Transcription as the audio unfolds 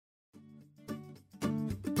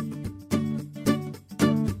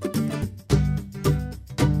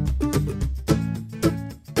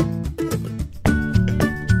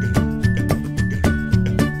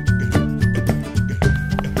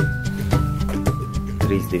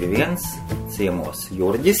321, ciemos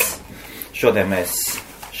Jurģis. Šodien mēs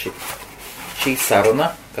šī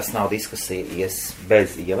saruna, kas nav diskusija, ies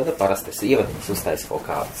bez ievada. Parasti es ievadiņas uztaisu kaut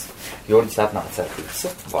kādas. Jurģis atnāca ar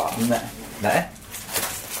pizzu. Nē. Nē?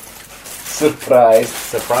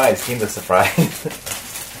 Surprise, kinder surprise.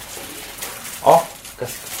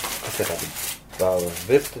 Kas ir tādi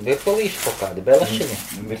virtulīši, kaut kādi belešiņi?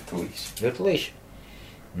 Virtulīši.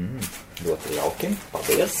 Ļoti jauki,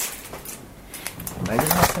 paldies.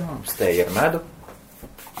 Mēģināsim, mums te ir medu.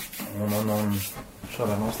 Un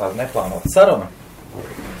šodien mums tāda neplānota saruna.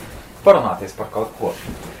 Parunāties par kaut ko.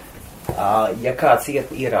 Ja kāds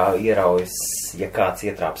ieraujas, ja kāds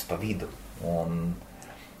ietrāps pa vidu un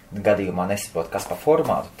gadījumā nesaprot, kas pa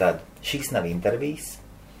formātu, tad šīs nav intervijas,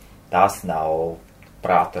 tās nav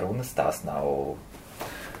prāta runas, tās nav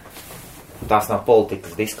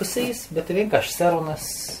politikas diskusijas, bet ir vienkārši sarunas.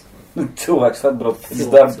 Cilvēks atbrauc pēc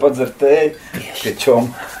darba, padzer tēju, pie čoma.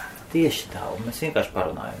 Tieši tā, un mēs vienkārši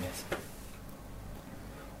parunājamies.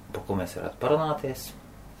 Par ko mēs varētu parunāties?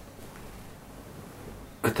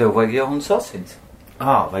 Ka tev vajag jaunas asins.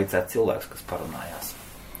 Vajadzētu cilvēks, kas parunājās.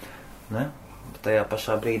 Ne? Bet tajā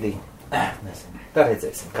pašā brīdī, nezinu, tā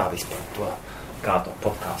redzēsim, kā vispār to, kā to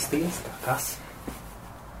podkāsties, kā kas.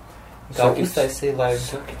 Kā uztaisīja, lai...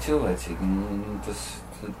 Saki cilvēcīgi, tas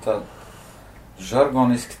tā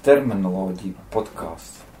žargoniski terminoloģija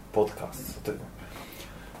podkāsts.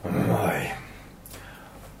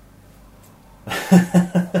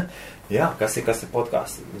 Jā, kas ir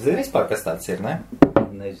podkāsts? Zini vispār, kas tāds ir, ne?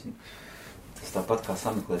 Nezinu. Tas tāpat kā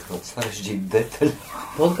sameklēt kaut sarežģītu detaļu.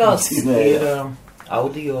 Podkāsts ir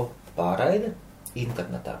audio pārraide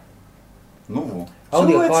internetā.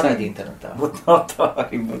 Audio pārraide internetā. Tā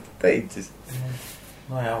arī man teicis.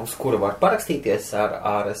 Uz kura var parakstīties ar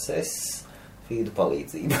RSS feedu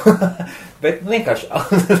palīdzību. Bet vienkārši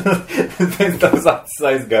pēc tās acis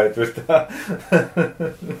aizgāja tur tā.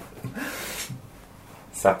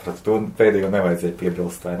 Sapratu, to pēdējo nevajadzēja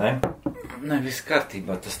piebilst, vai ne? Ne, viss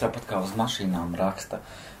kārtībā. Tas tāpat kā uz mašīnām raksta.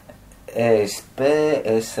 ESP,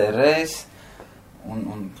 SRS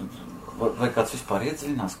un vai kāds vispār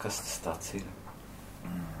iedzinās, kas tas tāds ir?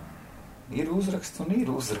 Ir uzraksts un ir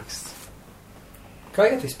uzraksts. Kā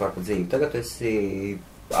iet vispār pa dzīvi? Tagad esi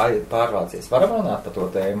pārvācies. Varam runāt par to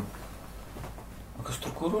tēmu? Kas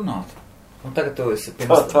tur ko runāt? Tagad tu esi...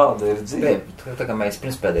 Tāda ir dzīve. Tagad mēs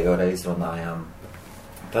pirms pēdējo reizi runājām.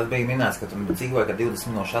 Tad bija minēts, ka tu dzīvoji 20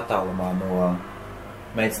 minūšu attālumā no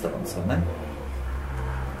Meidstonas, vai ne?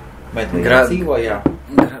 Meidlīnā dzīvojā.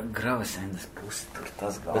 Gravesendas pusi tur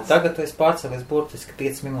tas gals. Bet tagad tu esi pārcēlies burtiski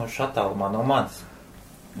 5 minūšu attālumā no manis.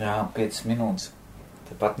 Jā, 5 minūtes.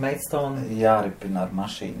 Tepat Meidstona. Jāripina ar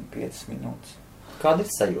mašīnu 5 minūtes. Kāda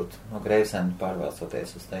ir sajūta no Greivsenda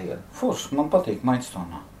pārvēlcoties uz tejienu? Forši, man patīk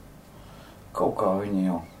Meidstona. Kaut kā viņi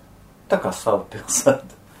jau tā kā sava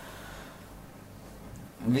pilsēta.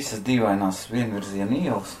 Visas dīvainās vienvirziena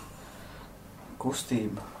ielas.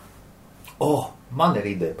 Kustība. Man ir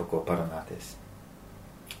ideja, par ko parunāties.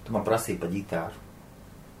 Tu man prasīji par ģitāru.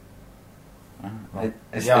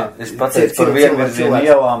 Es pateicu par vienvirziena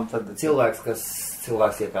ielām, tad... Cilvēks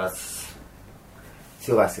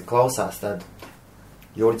ir klausās, tad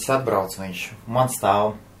Jurģis atbrauc, viņš man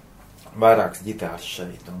stāv vairākas ģitāras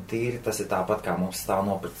šeit, un tīri tas ir tāpat, kā mums stāv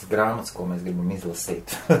nopirktas grāmatas, ko mēs gribam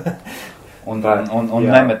izlasīt. un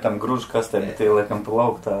nemetam gružu kastē, bet ieliekam pa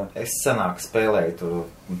lauktā. Es senāk spēlēju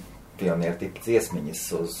tur pionieru tipu dziesmiņas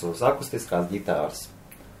uz akustiskās ģitāras.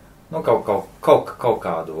 Kaut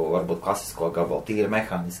kādu, varbūt klasisko gabalu, tīri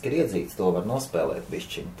mehāniski ir iedzīts, to var nospēlēt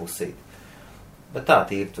bišķiņu pusīt. Bet tā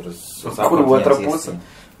tīri tur uz kuru otra pusi?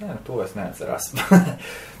 Jā, to es neatcerās.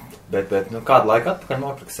 bet kādu laiku atpakaļ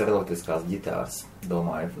nopirku sev elektriskās ģitāras.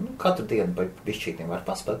 Domāju, katru dienu pa bišķītim var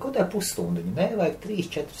paspēt. Kaut tā pusstundiņu, ne, vajag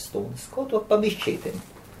 3-4 stundas. Kaut to pa bišķītim.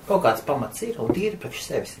 Kaut kāds pamats ir un tīri priekš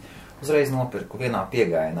sevis. Uzreiz nopirku vienā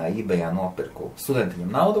piegājienā, eBayā nopirku. Studentiņam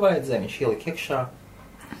naudu vajadzēja, viņš ielika iekšā,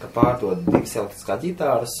 ka pārdod 2 elektriskās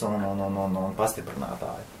ģitāras un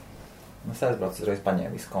pastiprinātāju. Es aizbraucu uzreiz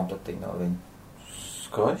paņēmu visu komplektiņu no viņa.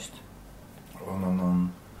 Skaisti.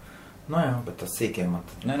 Jā, bet tas sīkiem man...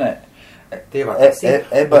 Nē.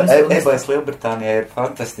 eBay's Lielbritānijā ir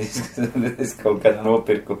fantastisks. Es kaut kad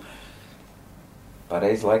nopirku.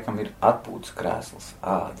 Pareizi laikam ir atpūtas krēsls,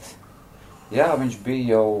 ādas. Jā, viņš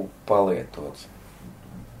bija jau palietots.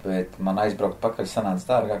 Bet man aizbraukt pakaļ sanāca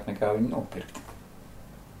dārgāk nekā viņu nopirkt.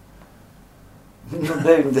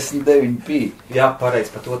 99p. Jā,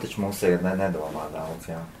 pareizi, par to taču mums ir nedomā daudz,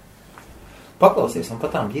 jā. Paklausies un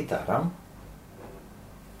par tām ģitārām.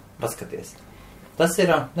 Paskaties. Tas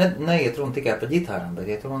ir, neiet runa tikai par ģitārām, bet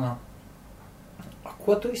iet runa,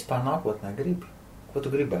 ko tu vispār nākotnē gribi? Ko tu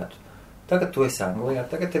gribētu? Tagad tu esi Anglijā,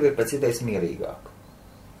 tagad tev ir pēc idejas mierīgāk.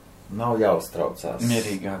 Nav jāuztraucās.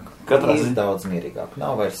 Mierīgāk. Ir daudz mierīgāk.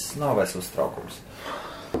 Nav vairs uztraukums.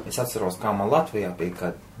 Es atceros, kā man Latvijā bija,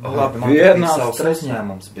 kad man bija savs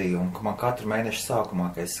uzņēmums bija, un man katru mēnešu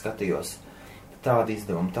sākumā, kad es skatījos tādu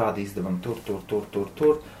izdevumu,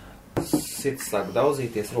 tur. Sirds sāk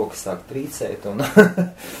daudzīties, rokas sāk trīcēt, un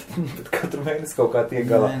tad katru mēnesi kaut kā tiek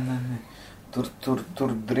galā. Nē.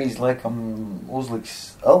 Tur drīz laikam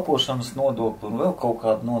uzliks elpošanas nodokli un vēl kaut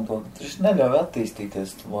kādu nodokli. Tas neļauj attīstīties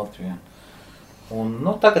Latvijā. Un,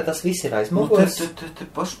 tagad tas viss ir aizmugurs.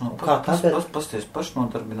 Pasties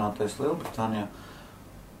pašnodarbinātais Lielbritānijā,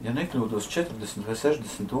 ja nekļūdos 40 vai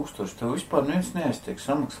 60 tūkstoši, tev vispār neviens neaiztiek,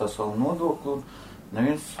 samaksā savu nodokli un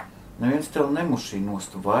neviens tev nemušī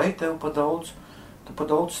nost. Vai tev pa daudz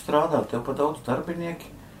strādā, tev pa daudz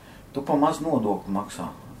darbinieki, tu pa maz nodokli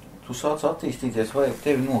maksā. Tu sāc attīstīties, vajag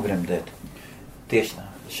tevi nogremdēt. Tieši tā.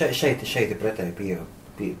 Šeit ir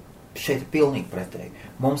pretēji šeit ir pilnīgi pretēji.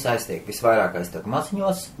 Mums aiztiek visvairāk aiztiek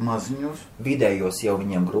maziņos. Vidējos jau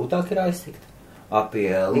viņiem grūtāk ir aiztikt. Pie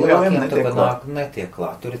lielākiem tur netiek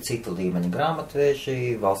klāt. Tur ir cita līmeņa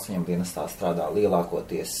grāmatveži, valsts viņam dienestā strādā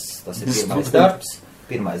lielākoties. Tas ir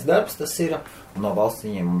pirmais darbs tas ir. No valsts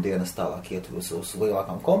viņiem dienas tālāk iet uz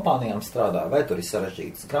lielākām kompānijām strādā, vai tur ir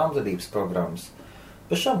sarežģītas grāmatvedības programmas.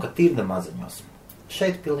 Bez šām, ka tirda maziņos.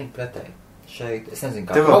 Šeit pilnīgi pretēji. Šeit, es nezinu,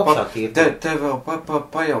 kā augšā tirda. Te vēl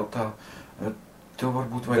pajautā, tev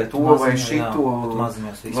varbūt vai to, vai šito,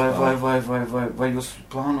 vai jūs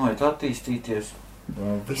plānojat attīstīties?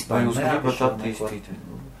 Vai jūs gribat attīstīties?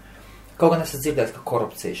 Kaut gan esat dzirdējis, ka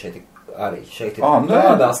korupcija šeit ir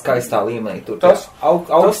tādā skaistā līmenī. Tur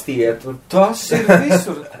augstie. Tas ir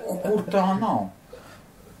visur, kur tā nav.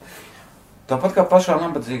 Tāpat kā pašā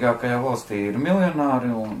nabadzīgākajā valstī ir miljonāri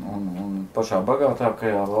un pašā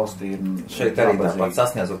bagātākajā valstī ir šeit arī tāpat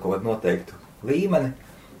sasniedzot kaut kādu noteiktu līmeni,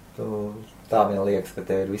 tā vien liekas, ka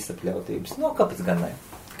te ir visapļautības. Kāpēc gan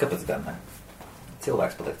ne?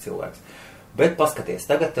 Cilvēks pateikt cilvēks. Bet paskaties,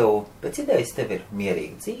 tagad tev pēc idejas tev ir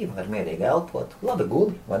mierīga dzīve, var mierīgi elpot, labi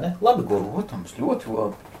guli, vai ne? Labi guli. Protams, ļoti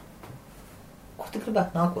labi. Ko tu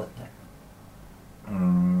gribētu nākotnē?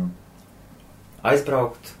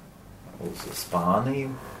 Aizbraukt uz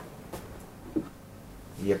Spāniju,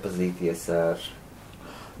 iepazīties ar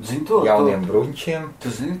jauniem bruņčiem.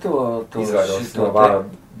 Tu zini izvairos to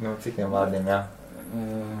vārdu, citiem vārdiem, jā.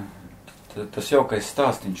 Tas jaukais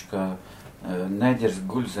stāstiņš, ka neģers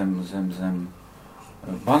guļ zem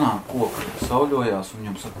banānu koku, sauļojās, un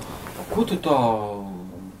viņam saka, ko tu tā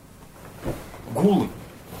guli?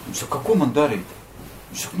 Viņš saka, ko man darīt?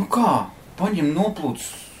 Viņš saka, kā? Paņem noplūc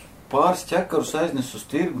pāris ķekarus, aiznes uz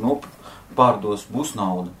tirgu, pārdos, būs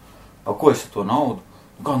nauda. Ko es ar to naudu?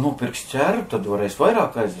 Kā nopirks ķēru, tad varēs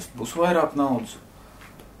vairāk aizvest, būs vairāk naudas.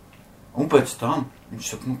 Un pēc tam, viņš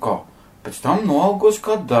saka, kā? Pēc tam noalgos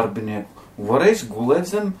kādu darbinieku un varēs gulēt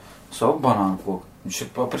zem savu banānu koku. Viņš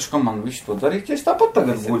saka, papriekš, kā man visu to darīt, ja es tāpat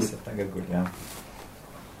tagad guļu. Jā.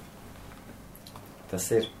 Tas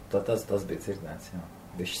bija dzirdēts, jā.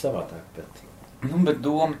 Bišķi savādāk, bet... Bet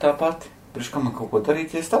doma tāpat. Priekš, kā man kaut ko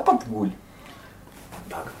darīt, ja es tāpat guļu.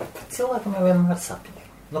 Cilvēkam jau vienmēr sapņi.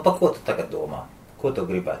 Par ko tu tagad domā? Ko tu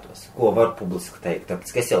gribētos? Ko var publiski teikt?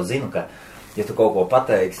 Tāpēc, ka es jau zinu, ka, ja tu kaut ko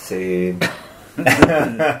pateiksi,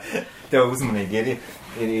 tev uzmanīgi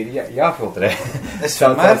ir jāfiltrē. Es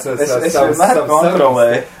vienmēr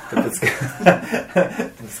kontrolēju. Tāpēc,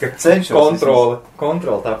 ka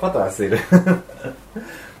kontrole tāpatās ir.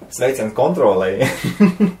 Sveiciens kontrolēji.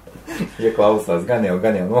 Ja klausās, gan jau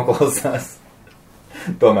noklausās.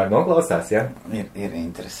 Tomēr noklausās, ja? Ir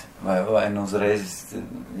interesi. Vai uzreiz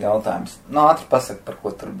jautājums. Ātri pasaka, par ko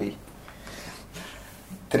tur bija.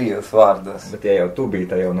 3 vārdos. Bet ja jau tu biji,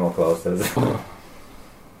 tā jau noklausās.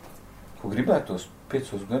 Ko gribētos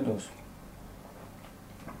 5 gados?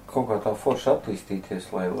 Kaut kā tā forši attīstīties,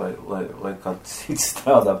 lai kāds cits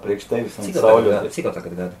strādā priekš tevis un sauļoties. Cik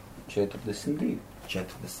tagad gadu? 42.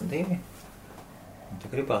 42? Un tu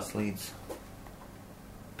gribās līdz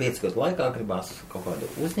 5 gadu laikā gribās kaut kādu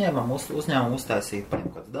uzņēmumu uztaisīt, paņem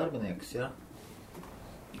kādus darbiniekus, jā?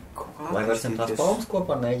 Vai varsim tās palmas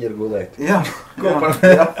kopā ar neģeru gulēt? Jā.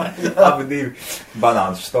 Abi divi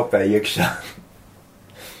banānus stopē iekšā.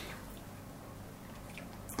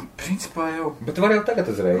 Principā jau. Bet var jau tagad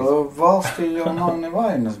uzreiz. Valstī jau nav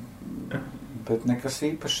nevainas, bet nekas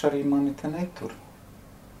īpašs arī mani te netur.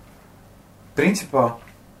 Principā,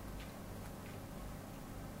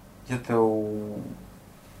 ja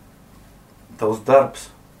tavs darbs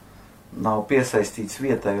nav piesaistīts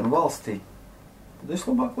vietai un valstī, tad es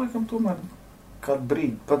labāk laikam tomēr kādu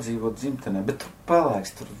brīdi padzīvot dzimtenē, bet tur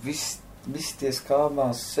pelēks, tur viss visi tie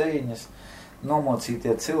skābās sejiņas,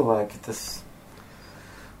 nomocītie cilvēki, tas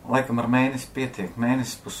laikam ar mēnesi pietiek,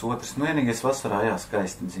 mēnesis pusotrs. Nu, vienīgais vasarā, jā,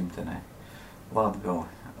 skaisti dzimtenē. Latgali,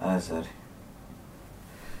 ezeri.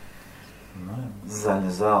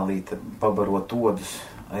 Zaļa zālīte, pabarot odus,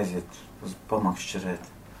 aiziet uz pamakšķerēt.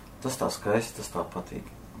 Tas tā skaisti, tas tā patīk.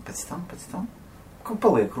 Pēc tam, kad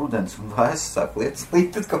paliek rudens un vēs, sāk lietas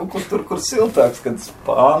lītet kaut kur tur, kur siltāks, kad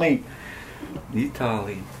Spānija,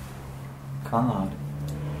 Itālija, Kanāri.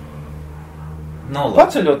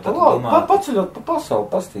 Paceļot pa pasauli,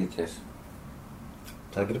 pastīties.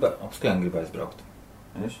 Tā uz klienu gribēs braukt.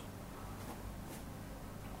 Es?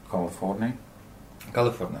 Kalifornija.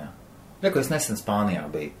 Reku, es nesen Spānijā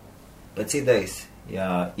biju. Pēc idejas,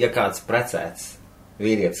 ja kāds precēts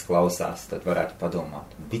vīrietis klausās, tad varētu padomāt,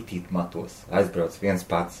 bitīt matos, aizbrauc viens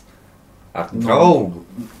pats ar draugu.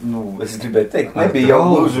 Es gribēju teikt, nebija jau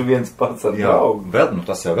gluži viens pats ar draugu.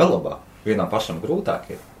 Tas jau vēl labāk. Vienam pašam grūtāk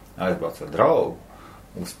ir. Aizbrauc ar draugu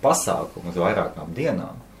uz pasākumu, uz vairākām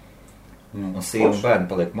dienām. Un sieva un bērni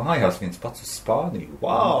paliek mājās, viens pats uz Spāniju.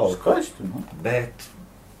 Wow! Skaisti, Bet,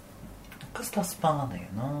 kas tā Spānija?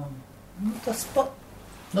 Tas pat,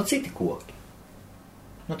 citi koki.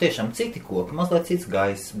 Tiešām citi koki, mazliet cits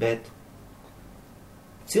gaiss, bet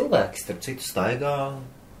cilvēki, starp citu, staigā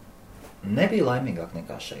nebija laimīgāk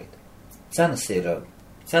nekā šeit. Cenas ir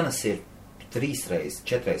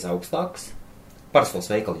 3-4 reizes augstākas. Parastos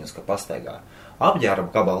veikaliņus, ka pastaigā.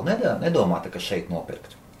 Apģērba gabalu nedomā, ka šeit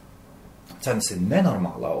nopirkt. Cenas ir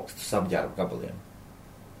nenormāli augstas apģērba gabaliem.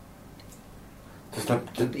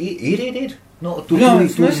 Ir.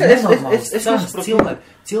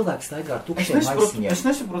 Cilvēki staigā ar tukšiem maisiņiem. Es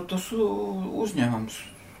nesaprotu tos uzņēmums.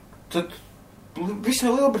 Tad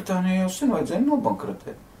visai Lielbritānijai jau sen vajadzēja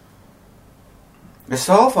nobankrotēt. Es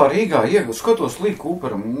Alfā Rīgā skatos Lee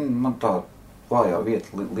Cooperam, man tā vājā vieta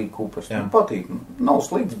Lee Coopers. Man patīk. Nav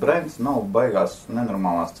slikts brands, nav baigās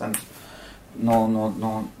nenormālās cenas.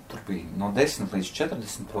 Tur bija no 10 līdz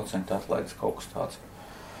 40% atlaides kaut kas tāds.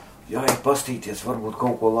 Jā, ja pastīties, varbūt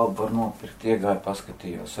kaut ko labu var nopirkt. Iegāju,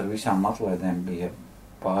 paskatījos. Ar visām atlaidēm bija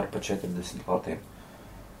pāri pa 40 latiem.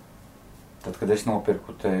 Tad, kad es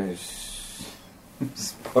nopirku te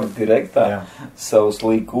Sport Direktā savus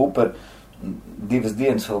Lee Cooper, 2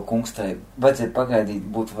 dienas vēl kungstai, vajadzēja pagaidīt,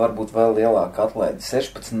 būtu varbūt vēl lielāka atlaide,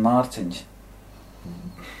 16 mārciņas.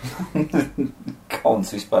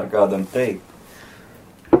 Kauns vispār kādam teikt.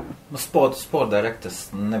 Sport Direct tas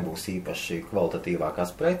nebūs īpaši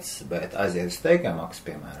kvalitatīvākās preces, bet aiziet uz Teikamax,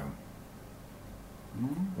 piemēram.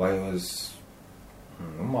 Vai uz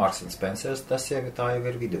Marks & Spencers, tā jau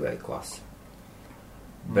ir viduvēja klase.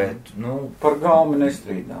 Bet, par galmu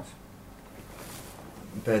nestrīdās.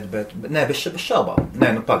 Bet bez šaubām.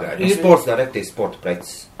 Pagaidi. Sports Direct ir sporta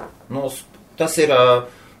preces. Tas ir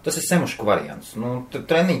semušku variants.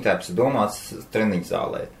 Treniņtēps ir domāts treniņu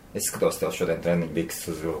zālē. Es skatos tev šodien treniņu bikses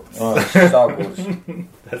uz vilkas. Sākurs.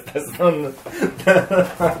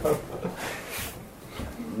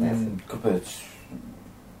 Kāpēc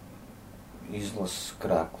izlases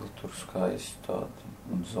krēkli tur skaisti tādi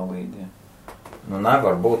un zolīdie?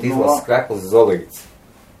 Nevar būt izlases krēklis zolīds.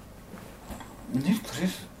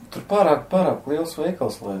 Tur pārāk liels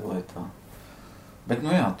veikals, lai tā. Bet,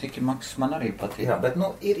 Tikimax man arī patīk. Jā, bet,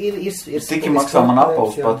 ir Tikimaxā man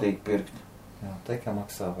Apples patīk pirkt. Jā,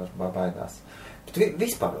 Tikimaxā var baigās. Bet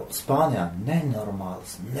vispār Spānijā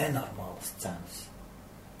nenormālas cenas.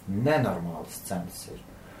 Nenormālas cenas ir.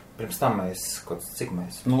 Pirms tam cik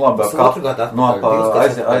mēs? Labi,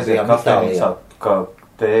 aiziet kafejnīcā, kā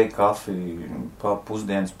tēja, kafiju,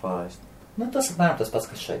 pusdienas pārēst. Tas apmēram tas pats,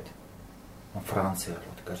 kas šeit. Un Francijā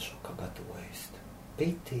ļoti garšo, kā gatavo ēst.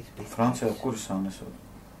 Pitīt. Francijā kursā nesot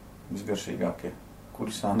visgaršīgākie.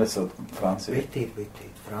 Kursā nesot Francijā.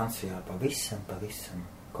 Pitīt. Francijā pavisam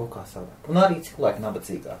kaut kā savāk. Un arī cilvēki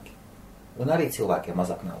nabadzīgāki. Un arī cilvēkiem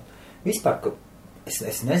mazāk nav. Vispār, ka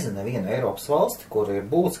es nezinu nevienu Eiropas valsti, kur ir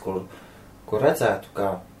būts, kur redzētu, kā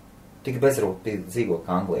tik bezrūpīgi dzīvo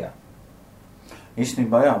kā Anglijā.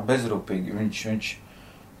 Īstenībā, bezrūpīgi.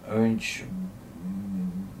 Viņš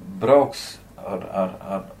brauks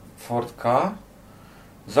ar Ford K,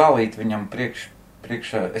 zālīt viņam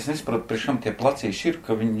priekšā, es nesaprotu, priekšam tie placīši ir,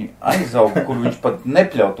 ka viņi aizaug, kur viņš pat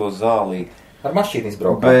nepļauj to zālīt. Ar mašīnu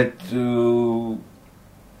izbraukā. Bet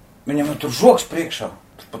viņam tur žoks priekšā,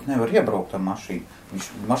 tu pat nevar iebraukt ar mašīnu. Viņš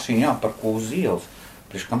mašīnu jāparko uz ielas,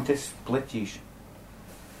 priekškam tie pleķīši.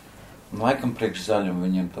 Un laikam priekš zaļumu,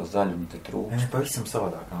 viņiem tā zaļuma te trūks. Viņš pavisam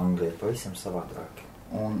savādāk Anglijā, pavisam savādāk.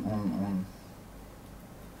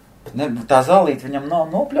 Tā zālīt viņam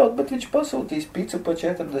nav nopļaut, bet viņš pasūtīs picu pa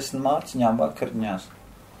 40 mārciņām vakarņās.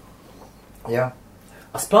 Jā.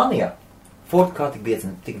 Spānijā Ford kā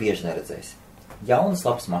tik bieži neredzēsi. Jaunas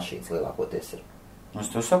labas mašīnas lielākoties ir. Es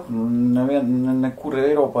tev saku, nekur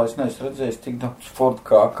Eiropā es neesmu redzējis tik daudz Ford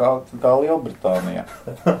kā Lielbritānijā.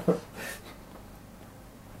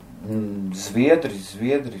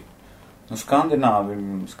 Zviedri. Nu,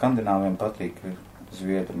 Skandināviem patīk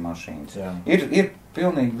Zviedru mašīnas. Jā. Ir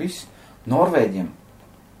pilnīgi viss. Norvēģiem.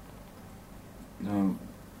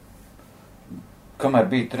 Kamēr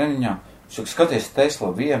bija treniņā, skaties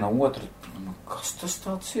Tesla viena, otra. Kas tas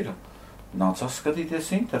tāds ir? Nācās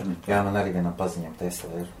skatīties internetu. Jā, man arī vienam paziņam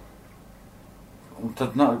Tesla ir. Un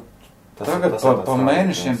tad tagad pa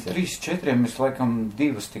mēnešiem 3-4 es laikam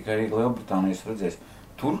 2 tikai Lielbritānijas redzējis.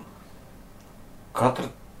 Tur katra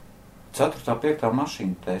 4.5.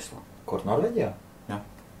 mašīna Tesla. Kur Norvēģijā? Jā.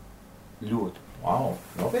 Ļoti. Wow,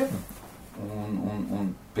 nopietni.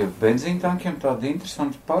 Un pie benzīntankiem tādi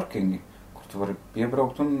interesanti parkingi, kur tu vari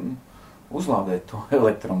iebraukt un uzlādēt to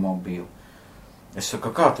elektromobīlu. Es saku,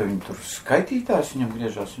 kā te viņi tur skaitītājs viņam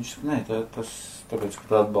griežās? Viņš saka, nē, tas tāpēc, ka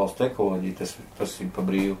tā atbalsta ekoloģiju, tas ir pa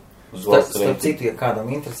brīvu uz valsts rēķinu. Starp citu, ja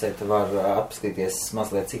kādam interesē, tu var apskatīties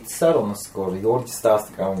mazliet citas sarunas, kur Jurģis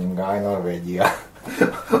stāsta, kā viņam gāja Norvēģijā.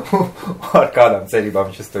 Ar kādām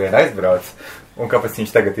cerībām viņš uz to aizbrauc. Un kāpēc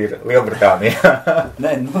viņš tagad ir Lielbritānijā?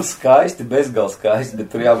 Nē, nu skaisti, bezgal skaisti,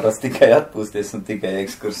 bet tur jābrauc tikai atpūsties un tikai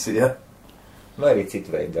ekskursijā. Vai arī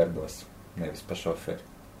citu veidu dardos, nevis pa šoferi.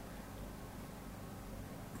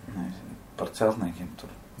 Par celtniekiem tur.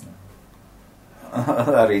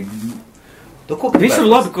 Arī. Visur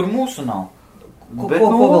labi, kur mūsu nav. Ko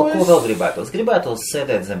vēl gribētos? Gribētos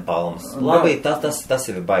sēdēt zem palmas. Labi, tas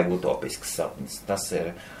ir baigi utopisks sapnis. Tas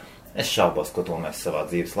ir, es šaubos, ko to mēs savā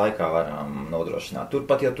dzīves laikā varam nodrošināt.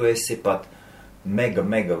 Turpat, ja tu esi pat mega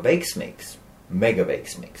veiksmīgs,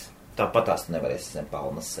 tāpat tās tu nevarēsi zem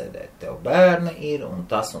palmas sēdēt. Tev bērni ir un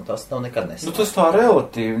tas tev nekad nesanāk. Nu, tas tā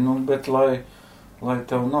relatīvi, bet lai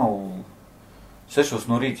tev nav 6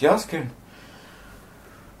 no rīta jāskrien,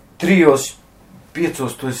 3-5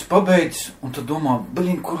 tu esi pabeidzis, un tad domā,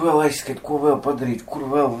 kur vēl aizskriet, ko vēl padarīt, kur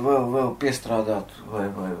vēl piestrādāt,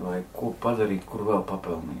 vai ko padarīt, kur vēl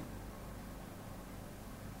papelnīt.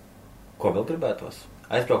 Ko vēl gribētos?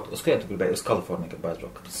 Aizbraukt, uz kurien tu gribēji? Uz Kaliforniju, kad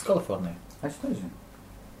aizbraukt. Kāpēc uz Kaliforniju? Es nezinu.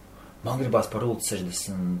 Man gribās par Route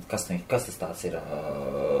 60, kas tas tāds ir,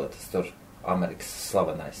 tas tur Amerikas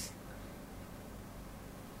slavenais.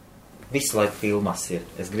 Visu laiku filmas ir.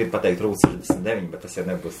 Es gribu pateikt Route 69, bet tas jau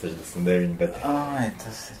nebūs 69, bet... Ai,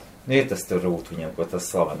 tas ir... Ir tas tur Route viņam, ko tas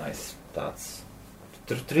slavenais tāds...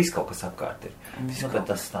 Tur viss kaut kas apkārt ir. Bet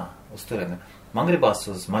tas tā, uz turieni. Man gribās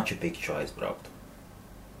uz Machu Picchu aizbraukt.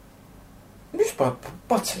 Vispār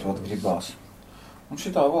paceļot gribās. Un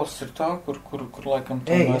šitā valsts ir tā, kur laikam...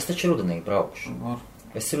 Es taču rudenī braukšu.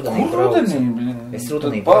 Es rudenī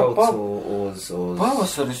braucu uz...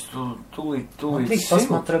 Pavasaris tūlīt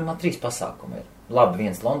Man 3 pasākumi ir. Labi,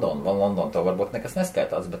 viens London tev varbūt nekas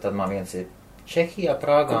neskaitās, bet tad man viens ir Čehijā,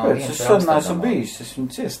 Prāgā un viens ir Amsterdamā. Es neesmu bijis, es viņu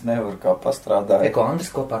ciest nevaru kā pastrādāt.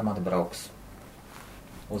 Andris kopā ar mani brauks.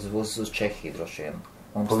 Uz Čehiju droši vien.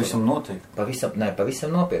 Pavisam noteikti.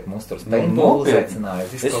 Pavisam nopietni. Mums tur paintball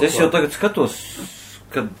uzaicināja. Es jau tagad skatos,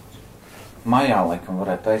 kad maijā laikam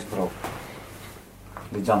varētu aizbraukt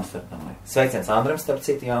līdz Amsterdamai. Sveiciens Andrim, starp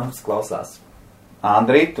citu, ja Andris klausās.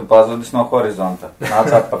 Andrī, tu pazudis no horizonta.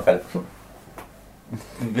 Nāc atpakaļ.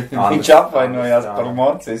 Viņš apvainojās par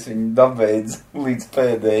mocīs, viņu dabeidz līdz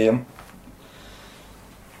pēdējiem.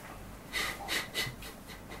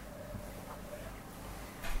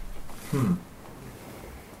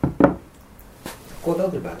 Ko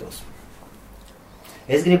vēl gribētos?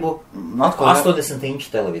 Es gribu 80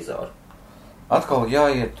 inču televizoru. Atkal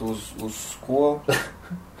jāiet uz skolu.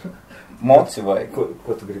 Moci vajag.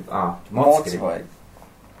 Ko tu gribi? Moci vajag.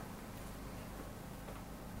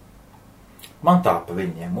 Man tā pa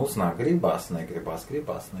viņiem uznāk gribās, negribās.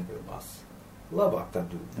 Labāk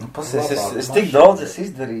tad... Es tik daudz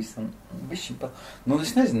izdarījis.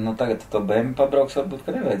 Es nezinu, tagad to bēmi pabrauks, varbūt,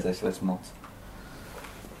 ka nevajadzēs vairs moci.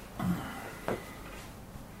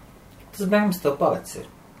 Tas bēmis tev pavec ir.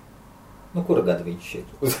 Kura gada viņš ir?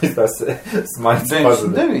 Uzreiz tās smaids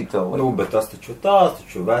 99. Bet tas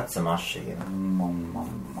taču veca mašīna.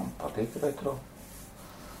 Man patīk retro.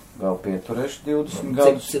 Vēl pieturēšu 20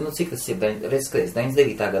 gadus. Cik tas ir? Redz, skaties,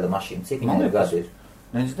 99. gada mašīna. Cik viņai gada ir?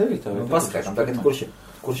 99. Paskaidām, tagad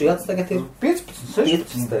kurš gads tagad ir?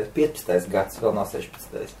 15. gads, vēl nav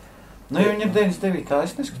 16. Ja viņa ir 99.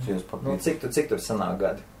 Es neskatījos papīt. Cik tur sanāk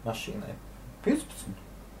gadi mašīnai? 15.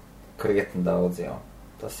 Krietni daudz jau.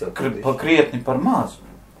 Tas jau krietni par mazu.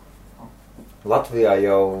 Latvijā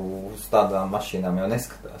jau uz tādām mašīnām jau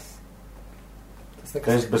neskatās.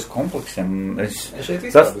 Es bez kompleksiem. Šeit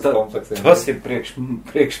vispār bez kompleksiem. Tas ir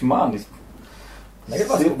priekš manis.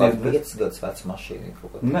 Negribas kaut kādu 5 gadus vecu mašīnu kaut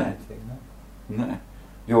ko tādu? Nē.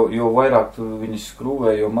 Jo vairāk tu viņas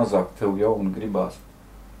skrūvē, jo mazāk tev jauni gribās.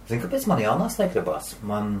 Zini, kāpēc man jaunās negribās?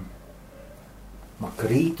 Man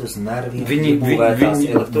krīt uz nerviem iebūvētās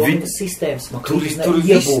elektronikas sistēmas, man krīt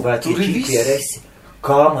iebūvētie GPRS,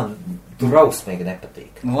 kā man rausmīgi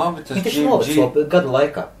nepatīk. Nu, labi, tas viņi taču noveco gadu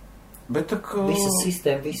laikā. Bet tā kā... Visa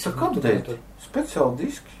sistēma, visu... Tā kā update, speciāli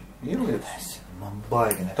diski, ielietas. Man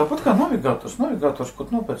baigi nepatīk. Tāpat kā navigators, ko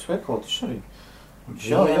tu nopēc veikalā, tas arī.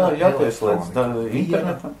 Jāpieslēdz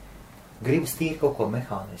internetam. Gribas tīri kaut ko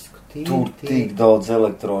mehānisku. Tur tik daudz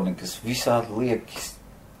elektronikas, visādi liekis,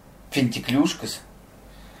 fiņķi kļuškas,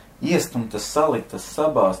 iestumtas, saliktas,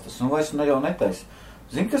 sabāstas, un vairs jau netais.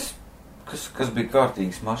 Zini, kas bija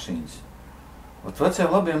kārtīgas mašīnas? Ot vecie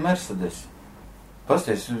labie Mercedes.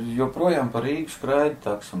 Pasties, joprojām par Rīgu skraida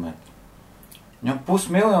taksometri. Viņam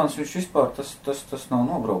 500 000 viņš vispār, tas nav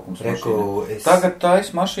nobraukums mašīna. Tagad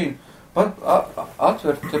tais mašīna,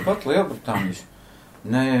 atvert tepat Lielbritānijas.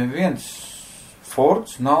 Neviens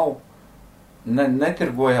Fords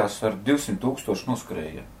netirgojās ar 200 000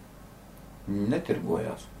 noskrējiem. Viņi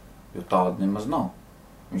netirgojās, jo tāda nemaz nav.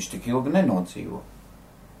 Viņš tik ilgi nenodzīvo.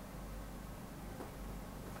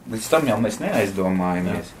 Līdz tam jau mēs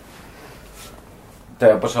neaizdomājamies.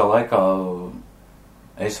 Tajā pašā laikā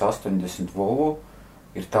S80 Volvo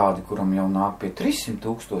ir tādi, kuram jau nāk pie 300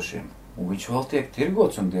 000, un viņš vēl tiek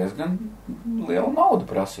tirgots un diezgan liela nauda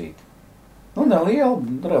prasīt. Nu, neliela,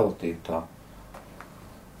 relatīvi tā.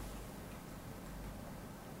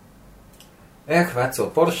 Veco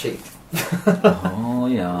Poršīti.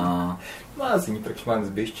 Jā. Māziņi priekš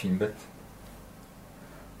manis bišķiņi, bet...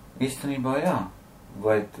 Īstenībā jā.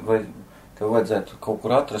 Vai tev vajadzētu kaut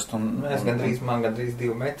kur atrast un... Man gandrīz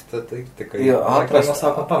 2 metri, tad ir tā kā... Jā, atrast,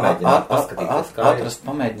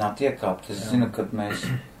 pamēģināt iekāpt. Es zinu,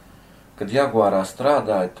 kad Jaguārā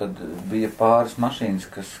strādāju, tad bija pāris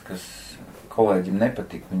mašīnas, kas kolēģim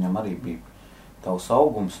nepatika. Viņam arī bija tavs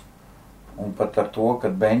augums. Un pat ar to,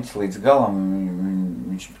 kad beņķis līdz galam,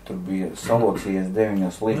 viņš tur bija salocījies 9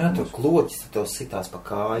 likumus. Jā, tur kloķis, tev sitās pa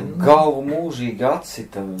kāju. Galvu mūžīgi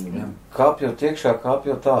atsita, kāpjot iekšā,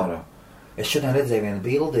 kāpjot ārā. Es šodien redzēju vienu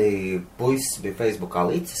bildi, puisis bija Facebookā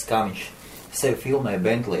līdzis, kā viņš sevi filmēja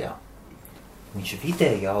Bentleyā. Viņš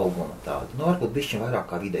vidēja auguma tādu, varbūt bišķiņ vairāk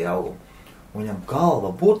kā vidēja auguma. Un viņam galva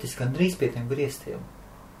burtiski gandrīz pie tiem griestiem.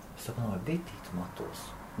 Es saku, vai bitīt matos.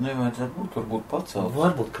 Nevajadzētu būt, varbūt pacelts.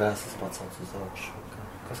 Varbūt krēsls pacelts uz augšu.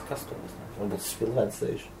 Kas to būs? Varbūt spilvēts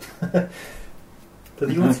sēž. Tad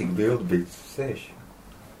jūcīgi bildi bija sēž.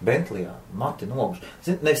 Bentleyā, mati noguši.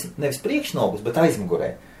 Nevis priekšnogus, bet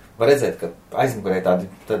aizmugurē. Var redzēt, ka aizmugurē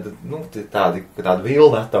tāda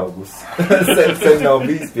vilna ataugusi. sen nav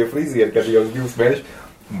bijis pie friziera, kad jau 2 mēneši.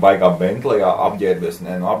 Baigā Bentleyā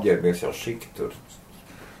apģērbies jau šiki tur.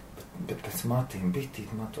 Bet pēc matīm bitīt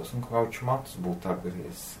matos, kauču matus būtu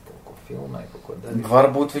apgriezis, kaut ko filmē, kaut ko darīt.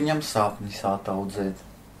 Varbūt viņam sāpnis ataudzēt.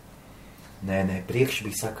 Nē, priekš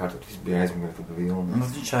bija sakārtot, viss bija aizmugurē, tad vilna. Nu,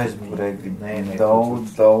 viņš aizmugurē grib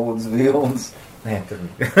daudz vilnas. Nē, tur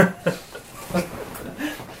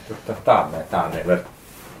tā nevar.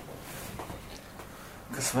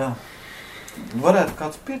 Kas vēl? Varētu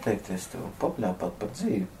kāds pieteikties tev, papļāpāt par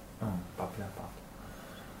dzīvi. Papļāpāt.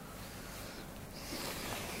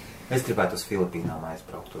 Es gribētu uz Filipīnām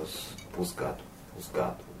aizbraukt uz pusgadu.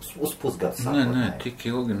 Uz pusgadu sākotnēji. Nē, tik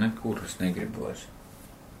ilgi nekur es negribu vairs.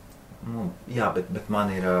 Jā, bet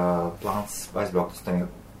man ir plāns aizbraukt uz tiem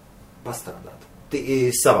pastrādāt.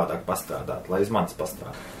 Savādāk pastrādāt, lai uz manis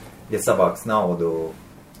pastrādāt. Ja savāks naudu,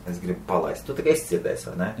 es gribu palaist. Tu tikai izciedēs,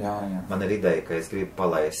 vai ne? Jā. Man ir ideja, ka es gribu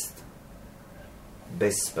palaist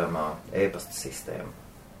bezspamā e-pasta sistēmu.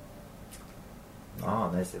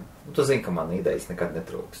 Nezinu. Tu zini, ka man idejas nekad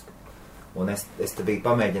netrūkst. Un es te biju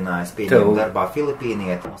pamēģinājis pieņemt darbā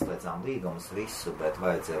Filipīnieti, noslēdzām līgumus visu, bet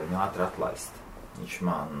vajadzēja viņu ātri atlaist. Viņš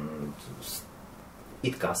man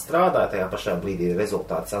it kā strādāja, tajā pašā brīdī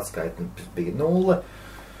rezultāts atskaita bija 0.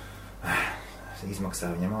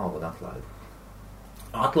 Izmaksāja viņam algu un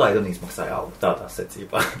atlaidu un izmaksāja algu. Tādā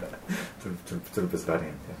secībā. tur bez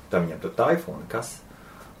variantiem. Tam viņam tur taifuni, kas?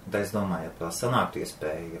 Tā es domāju, ja tā sanāktu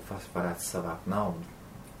iespēja, ja varētu savākt naudu.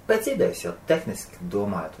 Pēc idejas jau tehniski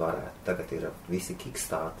domājot varētu. Tagad ir visi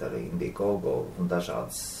Kickstarter, Indiegogo un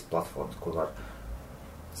dažādas platformas, kur var...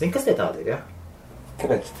 Zini, kas tie tādi ir, ja?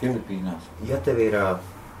 Kāpēc Filipīnās? Ja tev ir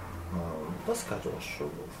paskaidrošu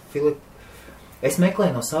Es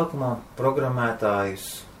meklēju no sākumā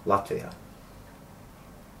programmētājus Latvijā.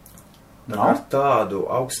 Ar tādu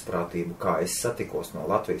augstprātību, kā es satikos no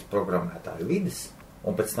Latvijas programmētāju vides,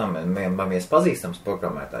 Un pēc tam man viens pazīstams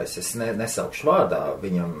programmētājs, es nesaukšu vārdā,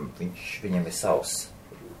 viņam ir savs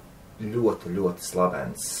ļoti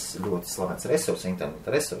slavens resurs, interneta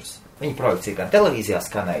resurs. Viņa projekcija gan televīzijā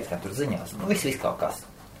skanēja, gan tur ziņās, viss kaut kas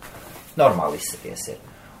normāli izsaties ir.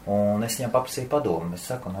 Un es viņam paprasīju padomu, es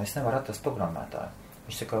saku, es nevaru atrast programmētāju.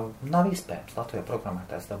 Viņš saka, nav iespējams Latvijā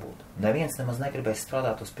programmētājs dabūt. Neviens nemaz negribēs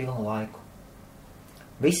strādāt uz pilnu laiku.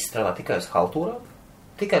 Visi strādā tikai uz haltūrām.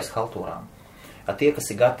 Tie, kas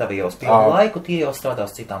ir gatavi jau uz pilnu laiku, tie jau strādā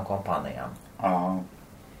uz citām kompānijām.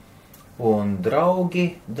 Un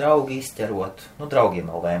draugi izķerot, draugiem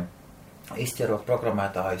LV, izķerot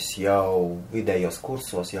programmētājus jau vidējos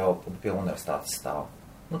kursos, jau pie universitātes stāv.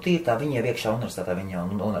 Tīri tā, viņi jau iekšā universitātē, viņi jau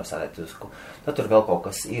universitātē. Tad tur vēl kaut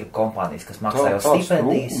kas ir kompānijas, kas maksā jau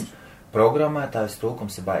stipendijas. Programmētājs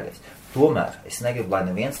trūkums ir baigais. Tomēr es negribu, lai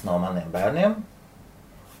neviens no maniem bērniem,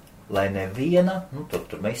 lai neviena,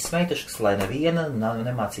 tur mēs smētaškas, lai neviena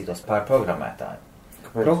nemācītos pār programmētāju.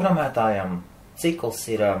 Kāpēc? Programmētājam cikls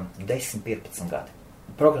ir 10-15 gadi.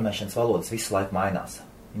 Programmēšanas valodas visu laiku mainās.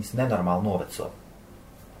 Viņas nenormāli noveco.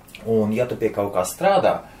 Un ja tu pie kaut kā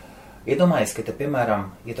strādā, iedomājies, ka te, piemēram,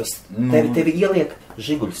 ja tevi ieliek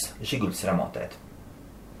žiguļus remontēt.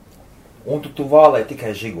 Un tu vālē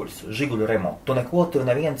tikai žiguļu remontu. Tu neko, tur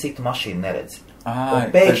nevienu citu mašīnu neredzi. Un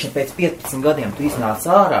pēkšņi pēc 15 gadiem tu iznāc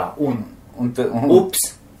ārā un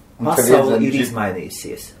pasaule ir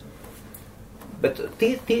izmainījusies. Bet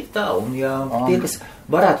tie tā, un ja tie, kas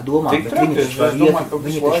varētu domāt, bet viņi taču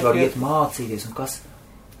var iet mācīties, un kas?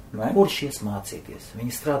 Kurš ies mācīties?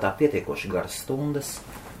 Viņi strādā pietiekoši garas stundas,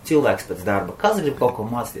 cilvēks pēc darba. Kas grib kaut ko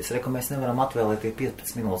mācīties? Reku mēs nevaram atvēlēt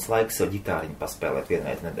 15 minūtes laiku ar ģitāriņu paspēlēt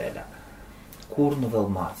vienreiz nedēļā. Kur vēl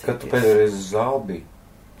mācīties? Kad tu pēdējais uz zāli biji?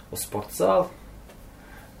 Uz sporta zāli?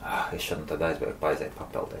 Es šodien tad aizbēju aiziet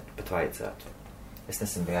papeldēt, bet vajadzētu. Es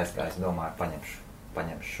nesen biju aizgājis, domāju,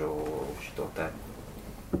 paņemšu šito te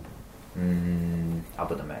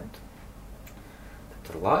abonementu. Tad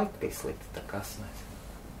tur laika bija slikti, tā kas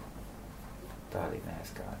tā arī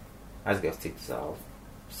neaizgāju. Aizgāju uz citu zāli.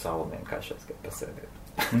 Saula vienkārši aizgāja pasēdēt.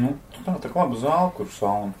 Tā laba zāle, kur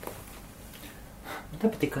sauna.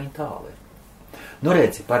 Tāpat tikai tālu ir.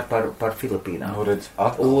 Redzi, par Filipīnām.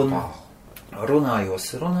 Un runājos,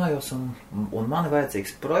 un man ir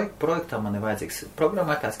vajadzīgs projektā, man ir vajadzīgs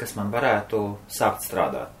programmētājs, kas man varētu sākt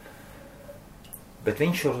strādāt. Bet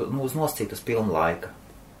viņš ir uz noscīt uz pilnu laika.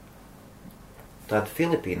 Tad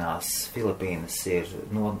Filipīnas ir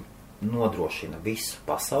nodrošina visu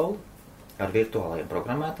pasauli ar virtuāliem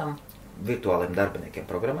darbiniekiem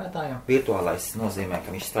programmētājiem. Virtuālais nozīmē,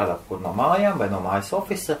 ka viņš strādā kur no mājām vai no mājas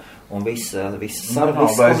ofisa, un viss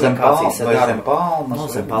komunikācijas ar darbu.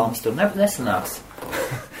 Zem palmas tur nesanāks.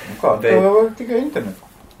 Kā, bet, to vajag tikai internetu?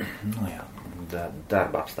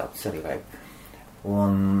 Darba apstākļus arī vajag.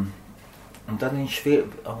 Un tad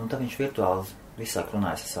viņš virtuāli visāk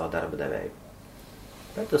runājas ar savu darba devēju.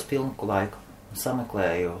 Bet uz pilnu laiku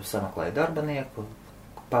sameklēju darbinieku,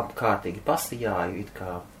 kārtīgi pasījāju, it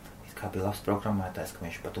kā bija labs programmētājs, ka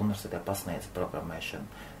viņš pat universitātē pasniedza programmēšanu.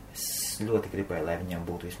 Es ļoti gribēju, lai viņam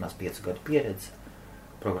būtu vismaz 5 gadu pieredze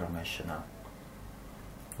programmēšanā.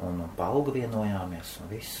 Un pa algu vienojāmies un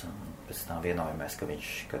visu. Un pēc tam vienojamies, ka viņš,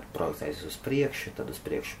 kad projekts aizies uz priekšu, tad uz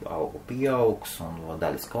priekšu algu pieaugs un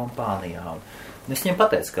daļas kompānijā. Un es viņam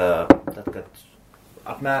pateicu, ka tad, kad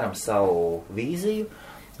apmēram savu vīziju,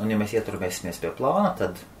 un ja mēs ieturēsimies pie plāna,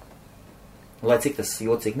 tad lai cik tas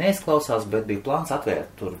jocīgi neizklausās, bet bija plāns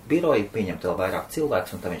atvērt tur biroju, pieņemt vēl vairāk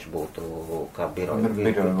cilvēks, un tad viņš būtu kā biroju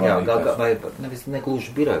vadītājs. Ne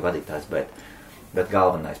gluži biroju vadītājs, bet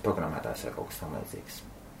galvenais programmētājs vai kaut kas tam līdzīgs.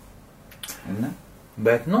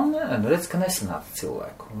 Bet, redz, ka nesanāca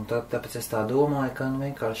cilvēku. Un tāpēc es tā domāju, ka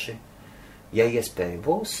vienkārši, ja iespēja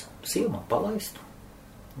būs, silmā palaistu,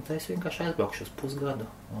 un tad es vienkārši aizbraukšu uz pusgadu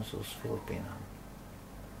uz Filipīnām.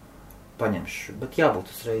 Paņemšu, bet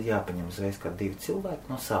jāpaņem uzreiz kā 2 cilvēki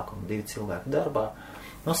no sākuma, 2 cilvēki darbā.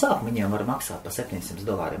 No sākuma viņiem var maksāt pa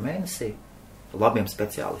 $700 mēnesī labiem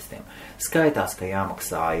speciālistiem. Skaitās, ka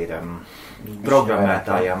jāmaksā ir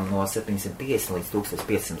programmētājiem no $750 līdz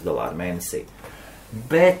 $1500 mēnesī.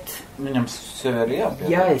 Bet viņam sevi arī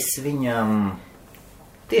jāpieļauj. Ja es viņam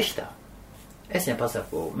tieši tā, es viņam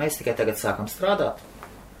pasaku, mēs tikai tagad sākam strādāt,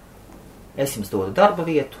 es jums dodu darba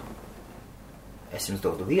vietu, es jums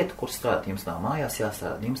dodu vietu, kur strādāt, jums nav mājās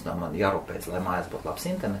jāstrādā, jums nav man jārūpēs, lai mājās būtu labs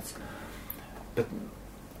internets. Bet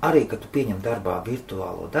arī, kad tu pieņem darbā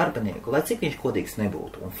virtuālo darbinieku, lai cik viņš godīgs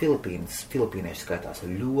nebūtu, un filipīnieši skaitās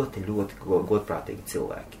ļoti, ļoti godprātīgi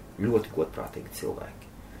cilvēki. Ļoti godprātīgi cilvēki.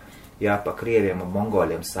 Jā, pa krieviem un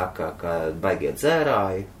mongoļiem saka, ka baigie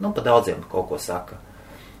dzērāji, pa daudziem kaut ko saka.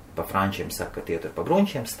 Pa frančiem saka, ka tie tur pa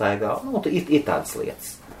bruņķiem staigā. Nu, ir tādas lietas.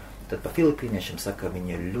 Tad pa filipīniešiem saka, ka viņi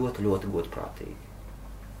ir ļoti, ļoti godprātīgi.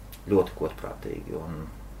 Ļoti godprātīgi.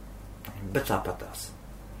 Bet tāpatās.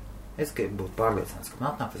 Es gribu būt pārliecināts, ka man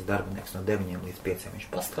atnāk tas darbinieks no 9 līdz 5 viņš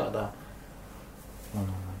pastrādā.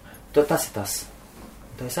 Tas ir tas.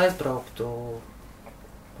 Tā es aizbrauktu,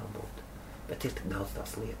 varbūt. Bet ir tik daudz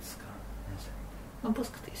tās lietas, kā, nezinu.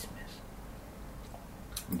 Paskatīsimies.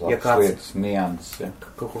 Blakus lietas, nianses, ja.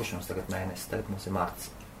 Kurš mums tagad mēnesis? Tagad mums ir marts,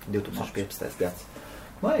 2015. gads.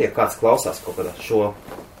 Vai, ja kāds klausās kaut kādā šo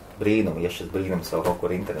brīnumu, ja šis brīnums vēl kaut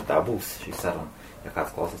kur internetā būs, šī saruna, ja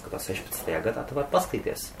kāds klausās kaut kā 16. gadā, tad var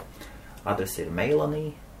paskatīties. Adresi ir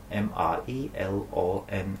Mailonī,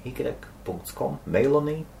 mailony.com,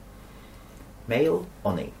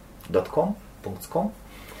 mailony.com.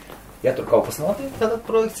 Ja tur kaut kas notiek, tad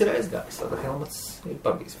projekts ir aizgājis. Tad Helmuts ir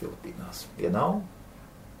pabijis Filipīnās. Ja nav,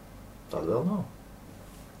 tad vēl nav.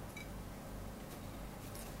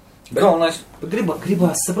 Galvenais.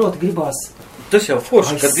 Gribās. Tas jau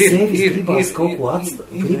forši, kad gribās kaut ko atstāt,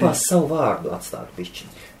 gribās savu vārdu atstāt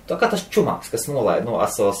pišķiņu. Tā kā tas čumaks, kas nolaid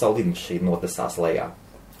ar savu lidmašīnu notesās lejā,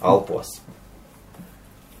 Alpos.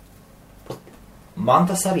 Man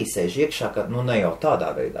tas arī sēž iekšā, ka, ne jau tādā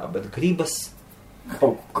veidā, bet gribas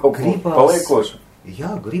kaut ko paliekošu.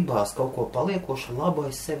 Jā, gribās kaut ko paliekošu, labu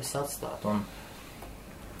aiz sevis atstāt. Un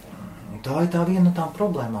tā ir tā viena no tām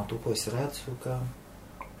problēmām, to, ko es redzu, ka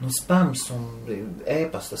spams un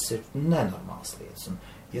ēpastas ir nenormāls lietas. Un,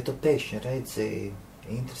 ja tu pēkšņi redzi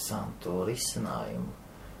interesantu risinājumu,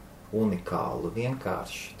 unikālu,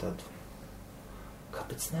 vienkārši, tad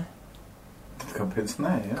kāpēc ne? Kāpēc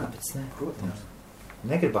ne, jā? Kāpēc ne? Protams.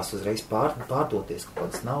 Negribas uzreiz pārdoties kaut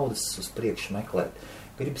kādas naudas uz priekšu meklēt.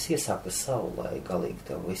 Gribas iesākt ar savu, lai galīgi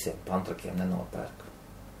tev visiem pantrakiem nenopērk.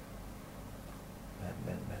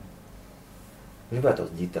 Gribētos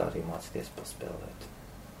ģitāri mācīties paspēlēt.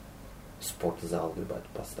 Sporta zāli gribētu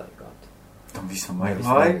pastaigāt. Tam visam vajag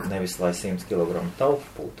laiku. Nevis lai 100 kg tauku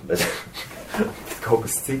pūtu, bet kaut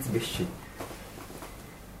kas cits bišķi.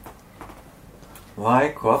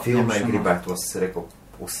 Laiku Filmē gribētos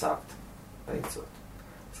uzsākt, beidzot.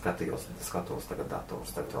 Skatos tagad dators,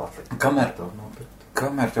 tagad vēl atlikt.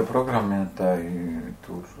 Kamēr tev programmētāji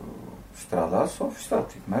tur strādās ofisā,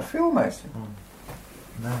 tikmēr filmēsi?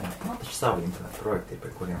 Nē, man taču savi internetu projekti,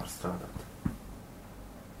 pie kuriem var strādāt.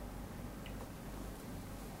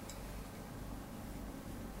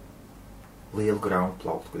 Lielu grāmatu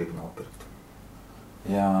plauktu gribu nopirkt.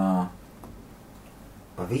 Jā.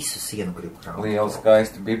 Pa visu sienu gribu grāmatu. Liela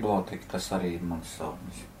skaista biblioteka, tas arī ir mans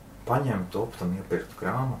sapnis. Paņemt optam, iepirkt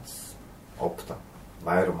grāmatas opta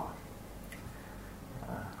vairumā.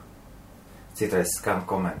 Citreiz skan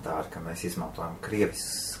komentāri, ka mēs izmantojam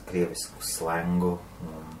krievisku slengu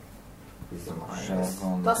un izrunājamies.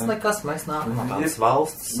 Tas nekas, mēs nākam no tādas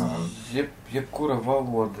valsts. Un... Jebkura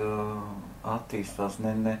valoda attīstās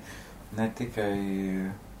ne tikai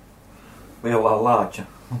lielā lāča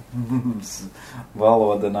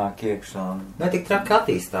valoda nāk iekšā. Ne tik traki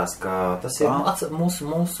attīstās, ka tas ir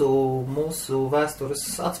mūsu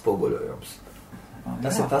vēstures atspoguļojums.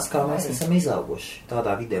 Tas ir tas, kā mēs esam izauguši.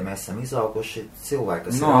 Tādā vidē mēs esam izauguši cilvēki,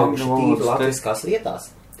 kas ir auguši tīri latviskās vietās.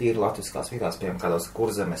 Piemēram, kādos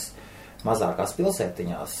Kurzemes mazākās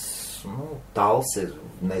pilsētiņās, Tals ir,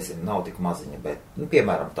 nezinu, nav tik maziņa, bet,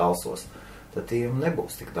 piemēram, Talsos, tad tiem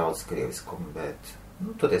nebūs tik daudz krieviskumu, bet,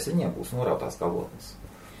 toties viņiem būs norautās galotnes.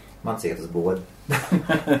 Man cietas bodi.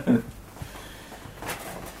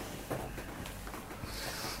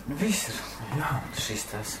 Viss ir. Jā, šis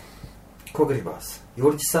tas. Ko gribās?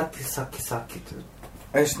 Jurģi, saki.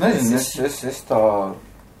 Es nezinu, es tā...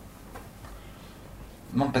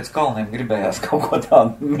 Man pēc kalniem gribējās kaut ko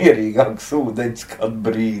tādu mierīgāku ūdeņus kādu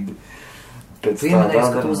brīdi. Vienreiz,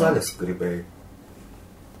 ka tu zaļas gribēji.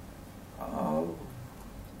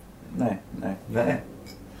 Nē.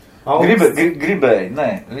 Gribēju, nē.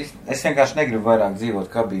 Es vienkārši negribu vairāk dzīvot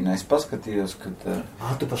kabīnē. Es paskatījos, kad...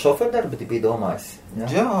 Tu pa šoferu darbu biji domājis?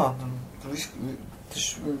 Jā,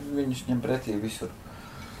 viņus ņem pretī visur.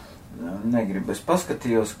 Negribu. Es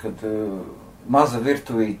paskatījos, kad maza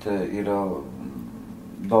virtuvīte ir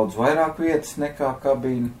daudz vairāk vietas nekā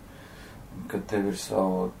kabīne, kad tev ir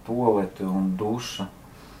savu tualeti un duša.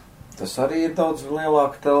 Tas arī ir daudz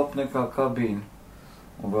lielāka telpa nekā kabīne.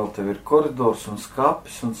 Un vēl tev ir koridors un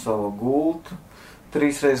skapis un savu gultu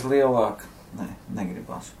 3 reizes lielāka. Nē,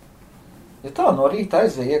 negribās. Ja tā no rīta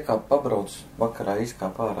aizēja iekāp, pabrauc, vakarā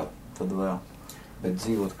izkāp ārā, tad vēl. Bet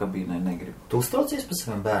dzīvot kabīnē negribu. Tu uztraucies par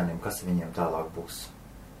saviem bērniem, kas viņiem tālāk būs?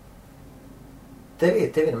 Tev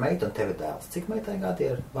ir meita un tev ir dēls. Cik meitai gadi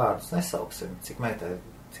ir? Vārdus nesauksim. Cik meitai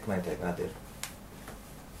gadi ir?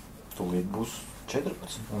 Tūlīt būs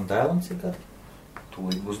 14. Un dēlam cik gadi?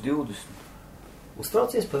 Tūlīt būs 20.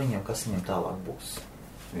 Uztraucies par viņiem, kas viņiem tālāk būs?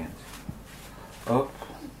 1.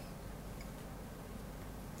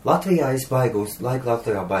 Latvijā es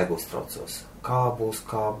Latvijā baigu uztraucos. Kā būs,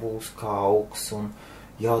 kā augs un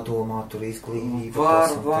jādomā tur izglītība.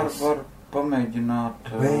 Var pamēģināt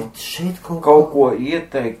Bet šeit kaut ko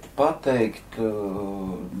ieteikt, pateikt.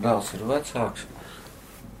 Dēls ir vecāks,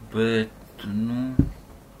 bet,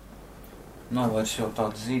 nav vairs jau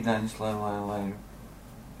tāds zīdainis, lai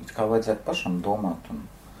it kā vajadzētu pašam domāt.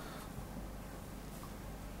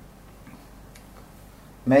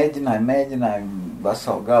 Mēģināju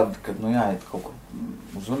veselu gadu, kad, jāiet kaut kur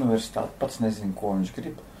uz universitāti, pats nezinu, ko viņš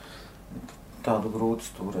grib. Tādu grūti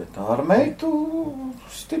stūrēt. Ar meitu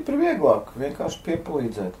stipri vieglāk, vienkārši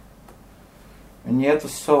piepalīdzēt. Viņi iet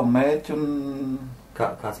uz savu meitu un...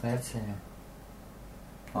 Kāds mērķis viņam?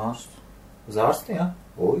 Ārsts. Uz ārstu, jā?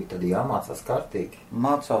 Ui, tad jāmācās kārtīgi.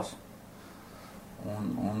 Mācās.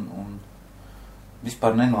 Un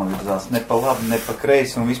vispār nenovirzās ne pa labi, ne pa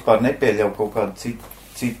kreisi un vispār nepieļauj kaut kādu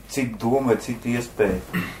citu domu vai citu iespēju.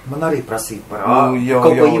 Man arī prasīja par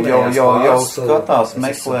jau skatās,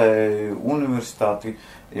 meklē universitāti,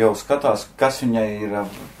 jau skatās, kas viņai ir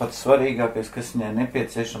pats svarīgākais, kas viņai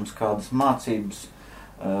nepieciešams, kādas mācības,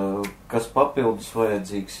 kas papildus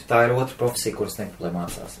vajadzīgs. Tā ir otra profesija, kuras negribu, lai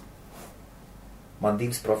mācās. Man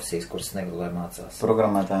 2 profesijas, kuras negribu, lai mācās.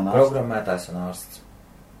 Programmētājs un ārsts.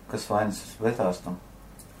 Kas vainas vetārstam?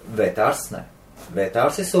 Vetārsts ne.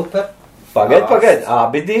 Vetārs ir super. Pagaid,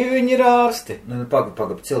 abi divi viņi ir ārsti.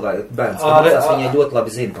 Pagaid, cilvēki, bērns, mācās, viņi ļoti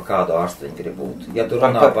labi zina, pa kādu ārstu viņi grib būt. Ja tu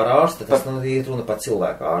runā par ārstu, tas ir runa par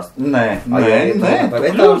cilvēku ārstu. Nē, tu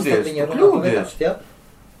kļūdies.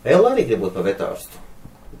 Ella arī grib būt pa vetārstu.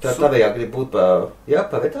 Tavējā grib būt pa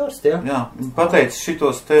vetārstu, jā? Jā, pateic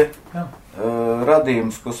šitos te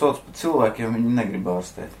radījumus, ko sauc par cilvēkiem, viņi negrib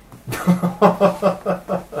ārstēt.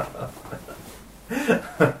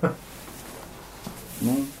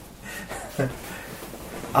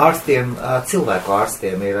 Ārstiem, cilvēku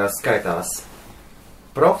ārstiem ir skaitās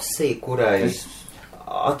profesija, kurai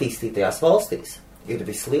attīstītajās valstīs ir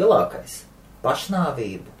vislielākais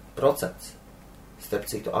pašnāvību procents. Starp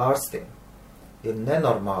citu, ārstiem ir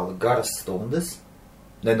nenormāli garas stundas,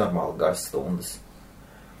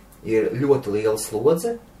 ir ļoti liela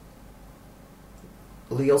slodze,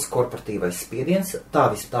 liels korporatīvais spiediens, tā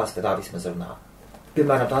vismaz runā.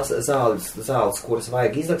 Piemēram, tās zāles, kuras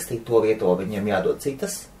vajag izrakstīt, to vieto viņiem jādod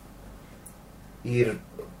citas, ir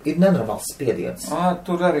nenormāls spiediens.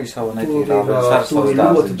 Tur arī savu netīrās. Tur ir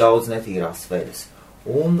ļoti daudz netīrās veļas.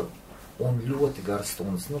 Un ļoti garas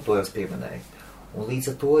stundas, to jau es pieminēju. Un līdz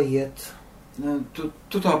ar to iet...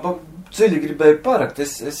 Tu tā ceļi gribēji parakt.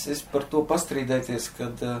 Es par to pastrīdēties,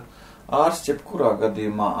 kad ārsts, jebkurā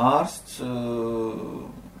gadījumā ārsts,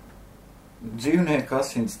 dzīvnieku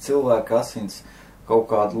asins, cilvēku asins, kaut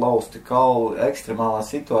kādu lausti kaulu, ekstremālā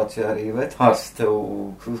situācijā arī vetārsts tev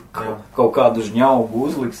kaut kādu žņaugu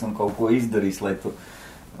uzliks un kaut ko izdarīs, lai tu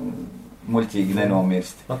muļķīgi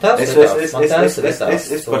nenomirsti.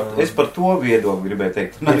 Es par to viedokli gribēju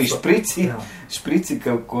teikt. Un arī šprici,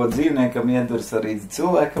 ko dzīvniekam iedurs, arī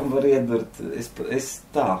cilvēkam var iedurt. Es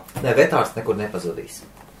tā. Ne, vetārsts nekur nepazudīs.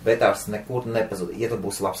 Ja tu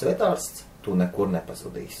būsi labs vetārsts, tu nekur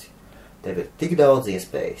nepazudīsi. Tev ir tik daudz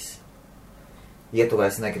iespējas. Ja tu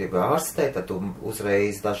vairs negribi ārstēt, tad tu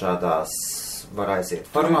uzreiz dažādās var aiziet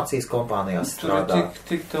farmācijas kompānijās strādāt.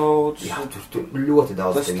 Tik daudz. Jā, tur ļoti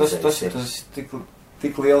daudz. Tas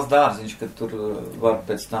tik liels dārziņš, ka tur var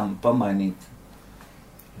pēc tam pamainīt.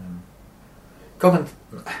 Kaut gan,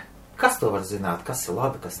 kas to var zināt, kas ir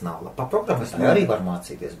labi, kas nav labi? Pa programmētāji arī var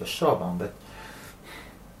mācīties bez šaubām, bet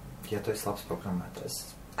ja tu esi labs programmētājs,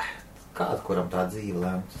 kādu, kuram tā dzīve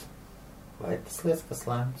lemts? Vai tas lietas, kas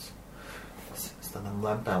lemts? Es tādām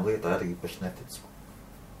lemtām lietām arī īpaši neticu.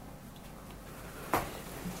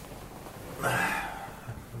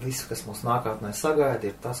 Visu, kas mūs nākotnē sagaida,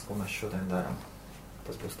 ir tas, ko mēs šodien darām.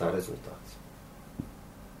 Tas būs tā rezultāts.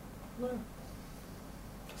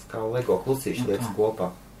 Tas kā Lego klucīši lietas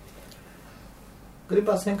kopā.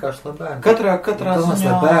 Gribās vienkārši, lai bērni... Katrā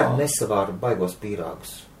ziņā... Lai bērni nesavāra baigos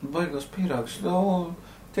pīrāgus.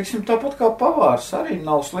 Teiksim, tāpat kā pavārs arī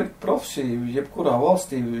nav slikta profesija, jebkurā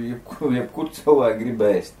valstī, jebkur cilvēki grib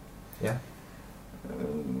ēst. Ja?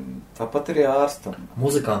 Tāpat arī ārstam.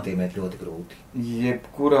 Muzikantiem ir ļoti grūti.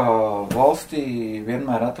 Jebkurā valstī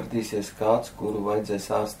vienmēr atradīsies kāds, kuru vajadzēs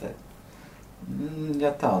ārstēt.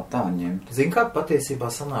 Ja tā ņemt. Zini, kā patiesībā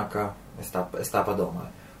sanāk, kā es tā padomāju.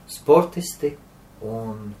 Sportisti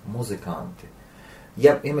un muzikanti.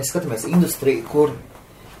 Ja mēs skatāmies industriju, kur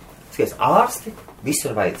skaties, ārsti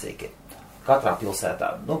visur vajadzīgi. Katrā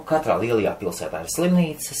pilsētā, katrā lielajā pilsētā ir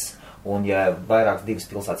slimnīcas, un ja vairākas 2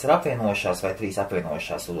 pilsētas ir apvienojušās vai 3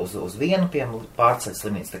 apvienojušās uz vienu, pārceļ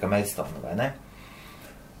slimnīca, tā kā Meidstona, vai ne?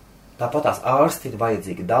 Tāpat tās ārsti ir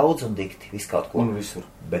vajadzīgi daudz un dikti, visu kaut ko. Un visur.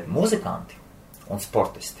 Bet muzikanti un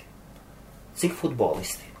sportisti, cik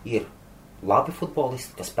futbolisti ir labi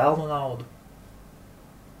futbolisti, kas pelna naudu?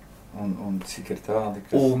 Un cik ir tādi,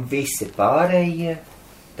 kas... Un visi pārējie,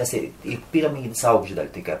 tas ir piramīdas augšdaļa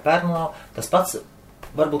tikai pelna naudu. Tas pats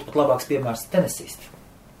varbūt pat labāks piemērs tenisisti.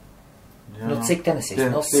 Jā, cik tenisisti?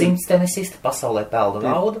 100 tenisisti pasaulē pelna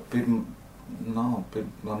naudu.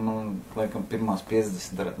 Man laikam pirmās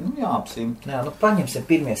 50 ap 100. Jā, paņemsim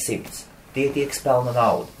pirmie 100. Tie, kas pelna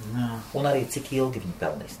naudu. Jā. Un arī cik ilgi viņi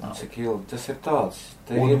pelnīs naudu. Cik ilgi, tas ir tāds.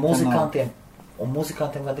 Un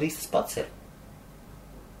muzikantiem gandrīz tas pats ir.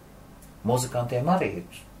 Muzikantiem arī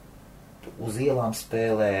uz ielām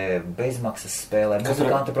spēlē, bezmaksas spēlē.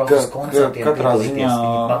 Muzikanti brauc uz koncertiem piedalīties. Viņi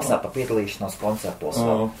maksā par piedalīšanos koncertos.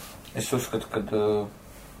 Es uzskatu, ka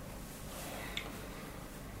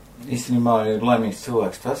īstenībā ir laimīgs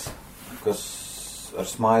cilvēks tas, kas ar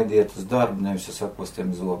smaidu iet uz darbu, nevis ar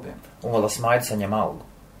sakostiem zobiem. Un vēl ar smaidu saņem algu.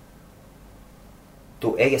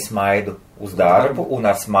 Tu eji smaidu uz darbu un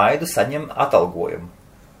ar smaidu saņem atalgojumu.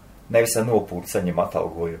 Nevis ar nopūtu saņem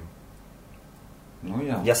atalgojumu.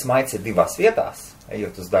 Jā. Ja smaids ir 2 vietās,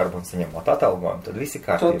 ejot uz darbu un saņemot atalgojumu, tad viss ir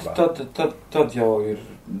kārtībā. Tad jau ir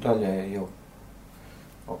daļēji jau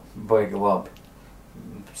baigi labi.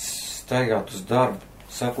 Staigāt uz darbu,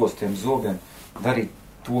 sakostiem zobiem, darīt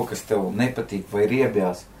to, kas tev nepatīk vai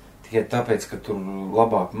riebjās, tikai tāpēc, ka tur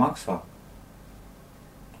labāk maksā.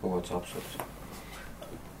 Kaut kāds absurds.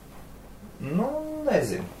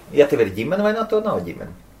 Nezinu. Ja tev ir ģimene vai no to nav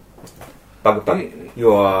ģimene?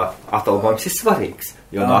 Jo atalgojums ir svarīgs.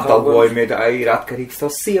 Jo no atalgojuma ir atkarīgs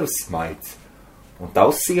tavs sievas smaids. Un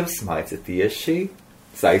tavs sievas smaids ir tieši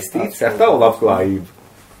saistīts ar tavu labklājību.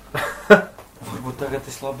 Varbūt tagad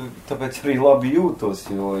es tāpēc arī labi jūtos,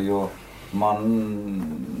 jo man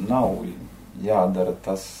nav jādara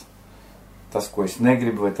tas, ko es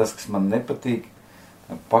negribu, vai tas, kas man nepatīk,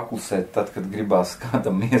 paklusēt tad, kad gribās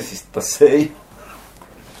kādam iesist pa seju.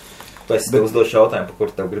 Tu esi tev uzdošu jautājumu, par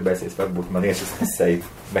kuru tev gribēsies varbūt man iesist pa seju,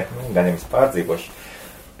 bet gan jums pārdzīvoši.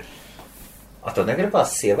 Tu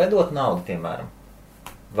negribās sievai dot naudu, piemēram,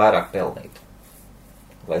 vairāk pelnīt?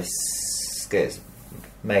 Vai skaidrs,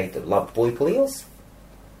 meita, labi, puika liels?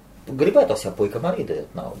 Gribētos jau puikam arī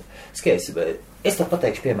dot naudu. Skaidrs, es tev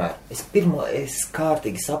pateikšu, piemēram, es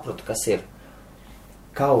kārtīgi sapratu, kas ir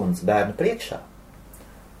kauns bērnu priekšā,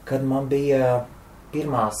 kad man bija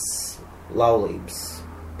pirmās laulības,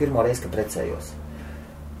 pirmo reizi, kad precējos.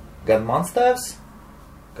 Gan mans tēvs,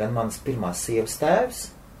 gan manas pirmās sievas tēvs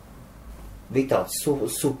bija tāds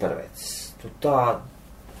supervecis.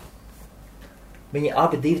 Viņi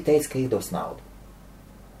abi divi teica, ka iedos naudu.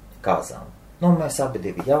 Kāzām. Mēs abi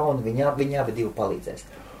divi jauni, viņi abi divi palīdzēs.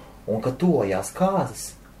 Un, kad tojās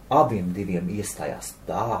kāzas, abiem diviem iestājās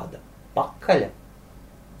tāda pakaļa.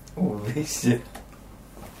 Un visi.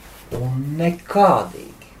 Un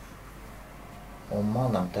nekādīgi. Un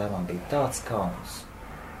manam tēvam bija tāds kauns.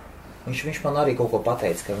 Viņš man arī kaut ko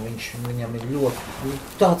pateica, ka viņam ir ļoti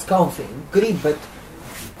tāds kauns. Grib, bet...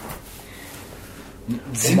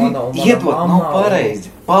 Iedot nav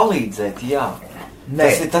pareizi. Palīdzēt, jā.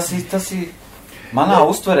 Tas ir manā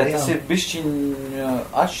uztverē, tas ir bišķiņ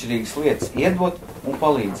atšķirīgas lietas. Iedot un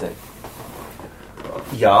palīdzēt.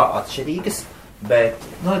 Jā, atšķirīgas, bet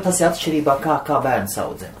tas ir atšķirībā kā bērns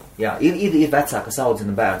audzina. Jā, ir vecāki, kas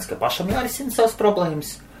audzina bērns, ka pašam jārisina savas problēmas.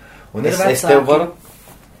 Un es tev varu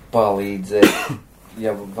palīdzēt.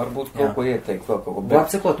 Ja varbūt kaut ko ieteikt, vēl kaut ko.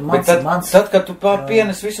 Bet tad, kad tu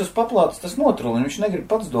pienes visus paplātus, tas notrulina, viņš negrib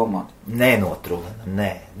pats domāt.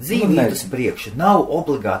 Nē. Dzīve iet uz priekšu. Nav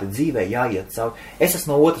obligāti dzīvē jāiet cauri. Es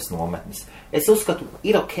esmu no otras nometnes. Es uzskatu,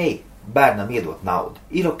 ir ok bērnam iedot naudu.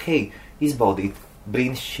 Ir ok izbaudīt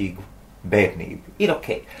brīnišķīgu bērnību. Ir ok.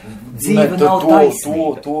 Dzīve nav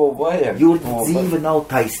taisnīga. To vajag. Dzīve nav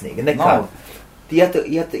taisnīga. Nekā. Ja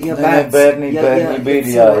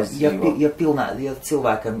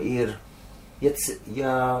cilvēkam ir,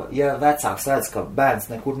 ja vecāks redz, ka bērns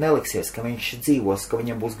nekur neliksies, ka viņš dzīvos, ka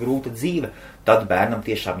viņam būs grūta dzīve, tad bērnam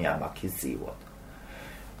tiešām jāmāk izdzīvot.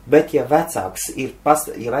 Bet ja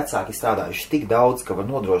vecāki strādājuši tik daudz, ka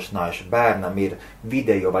var nodrošinājuši bērnam ir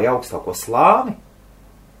vidējo vai augstāko slāni,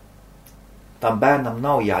 tam bērnam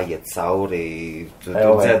nav jāiet cauri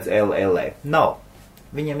LLE. Nav.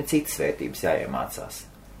 Viņam ir citas vērtības jāiemācās.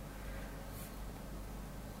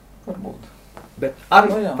 Varbūt. Bet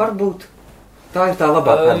arī varbūt tā ir tā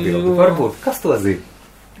labākā atbilde. Varbūt. Kas to zina?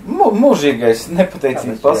 Mūžīgais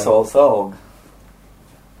nepateicība pasaules alga.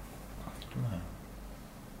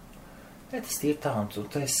 Nē, tas ir tā, un tu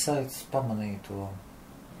esi sajūts pamanīju to,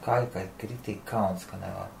 kā ir kritika kauns, ka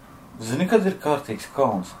nevar. Zini, kad ir kārtīgs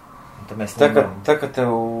kauns? Tā, ka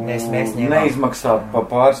tev neizmaksā pa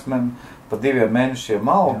pāris pa 2 mēnešiem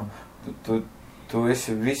algu, tu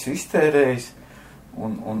esi visu iztērējis,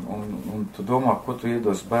 un tu domā, ko tu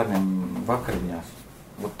iedos bērniem vakariņās.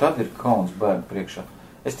 Un tad ir kauns bērnu priekšā.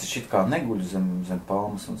 Es taču it kā neguļu zem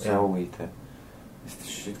palmas un saulītē. Es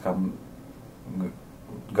taču it kā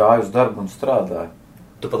gāju uz darbu un strādāju.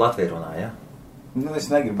 Tu pa Latviju runāji, ja? Nu, es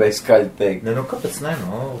negribēju skaļi teikt. Ne, nu, kāpēc ne?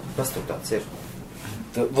 Nu, kas tur tāds ir?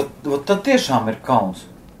 Tad tiešām ir kauns.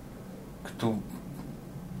 Ka tu,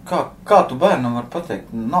 kā tu bērnam var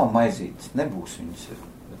pateikt, nav maizītes, nebūs viņas.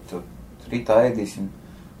 Tad rītā ēdīsim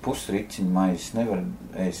pusriciņu maizes, nevar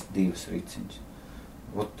ēst 2 riciņas.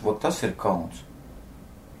 Tas ir kauns.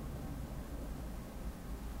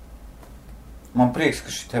 Man prieks,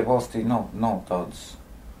 ka šitai valstī nav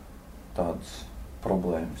tādas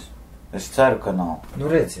problēmas. Es ceru, ka nav. Nu,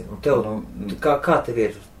 redzi, un tev, kā tev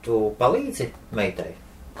ir? Tu palīdzi meitai?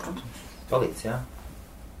 Protams. Palīdzi, jā?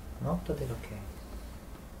 Nu, tad ir ok.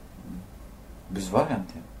 Bez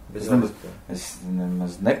variantiem. Es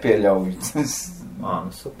nemaz nepieļauju.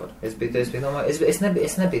 Nu super. Es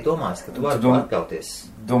nebiju domājis, ka tu vari atļauties.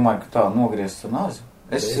 Domāju, ka tā nogriezt un azi.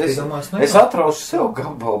 Es atraušu sev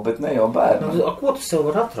gabalu, bet ne jau bērnu. Nu, ko tu sev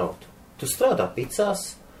var atraut? Tu strādā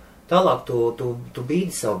picās, tālāk tu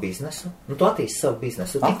bīdi savu biznesu, nu tu attīsti savu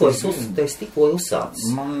biznesu, tu tikko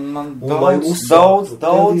uzsācis. Man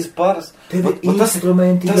daudz paras. Tev ir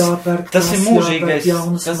instrumenti jāpērk, jāpērk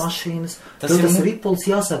jaunas mašīnas, tev tas ripuls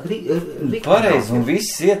jāsāk rikt. Pareizi, un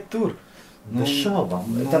viss iet tur. Bez šaubām.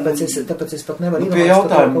 Tāpēc es pat nevaru iedomāties, ka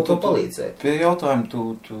tev kaut ko palīdzēt. Pie jautājumu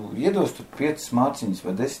tu iedos tur 5 mārciņas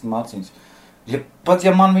vai 10 mārciņas.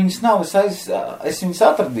 Ja man viņas nav, es viņas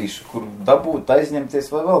atradīšu, kur dabūt, aizņemties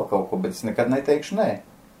vai vēl kaut ko, bet es nekad neteikšu nē.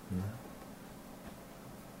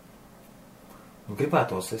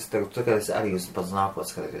 Gribētos, tagad es arī uz pats nākot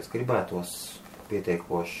skatīties, gribētos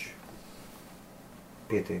pietiekoši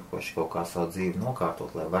kaut kā savu dzīvi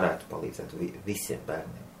nokārtot, lai varētu palīdzēt visiem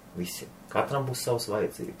bērniem. Visiem. Katram būs savas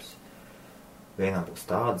vajadzības. Vienam būs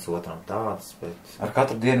tādas, otram tādas, bet... Ar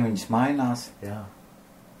katru dienu viņas mainās. Jā.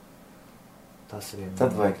 Tas ir vienmēr.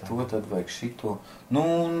 Tad vajag to, tad vajag šito. Nu,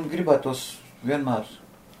 un gribētos vienmēr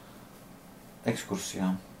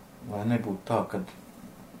ekskursijām. Lai nebūtu tā, kad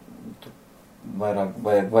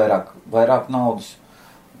vairāk naudas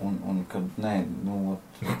un kad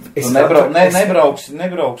tu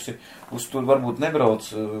nebrauksi uz tur, varbūt nebrauc,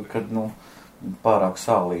 kad, pārāk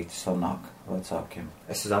sālīti sanāk vecākiem.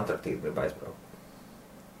 Es uz Antarktīdu gribu aizbraukt.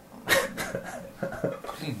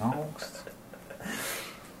 Kur nav augsts?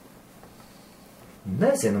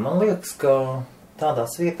 Nezinu, man liekas, ka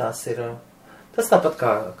tādās vietās ir... Tas tāpat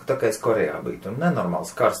kā es Korejā biju. Tur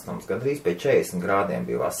nenormāls karstums, gandrīz pie 40 grādiem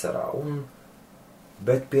bija vasarā.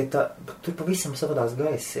 Bet tur pavisam savādās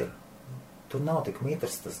gaiss ir. Tur nav tik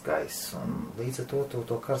mitrs tas gaiss. Un līdz ar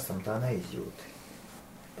to karstumu tā neizjūti.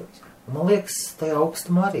 Man liekas, tajā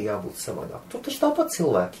augstumā arī jābūt savādāk. Tur taču tāpat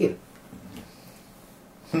cilvēki ir.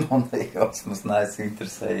 Nejausmas neesmu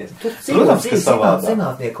interesējies. Tur dzīvo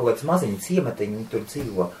zinātnieki, kaut kāds maziņi ciemetiņi, tur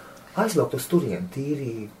dzīvo. Aizbraukt uz turien,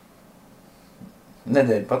 tīri...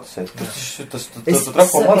 Nedēļu patusēt. Tas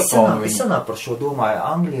trako maratonu. Es sanāk par šo domāju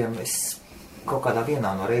Anglijam. Es kaut kādā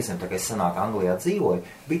vienā no reizēm, tā kā es sanāk Anglijā dzīvoju,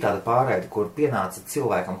 bija tāda pārēde, kur pienāca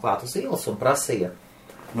cilvēkam klāt uz ielas un prasīja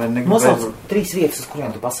nosauc 3 vietas, uz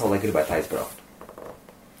kuriem tu pasaulē gribētu aizbraukt.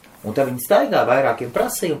 Un tad viņi staigā, vairākiem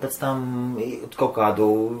prasīja, un pēc tam kaut kādu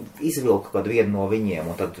izvilka kādu vienu no viņiem,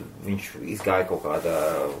 un tad viņš izgāja kaut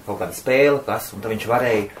kāda spēle, un tad viņš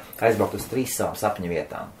varēja aizbraukt uz 3 savām sapņu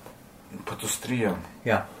vietām. Pat uz 3.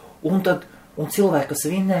 Jā. Un cilvēki, kas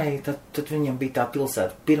vinēja, tad viņam bija tā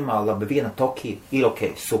pilsēta. Pirmā, labi, viena Tokija, ir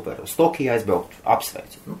ok, super. Uz Tokiju aizbraukt,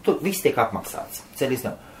 apsveic. Tur viss tiek apmaksāts. Ceļ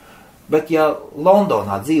izdevumi. Bet ja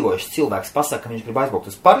Londonā dzīvojušs cilvēks pasaka, ka viņš grib aizbraukt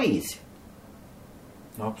uz Parīzi,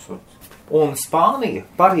 absurds. Un Spānija,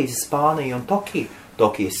 Parīze, Spānija un Tokija,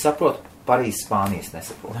 es saprotu, Parīze, Spānijas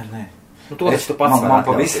nesaprotu. Nē. Nu, to tu pats man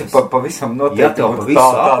pavisam noteikti būtu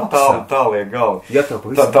tālie galvi. Ja tev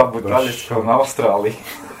pavisam tā būtu Aļaska un Austrālija.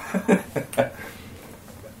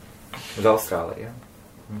 Uz Austrāliju, jā?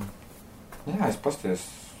 Jā, es pasties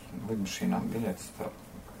lidmašīnām biļetes tā.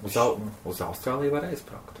 Uz Austrāliju var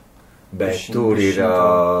aizbraukt. Bet tur ir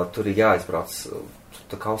jāaizbrauc,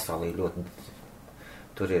 tā kā Austrālija ļoti...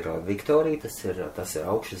 Tur ir Viktorija, tas ir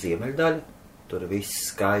augša ziemeļdaļa, tur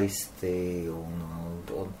viss skaisti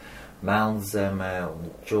un Melnzeme un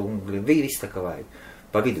džungļi, viss tā kā vajag.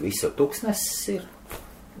 Pa vidu visu tūkstnesis ir.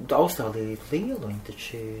 Austrālija ir liela, viņi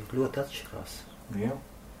taču ļoti atšķirās. Jā.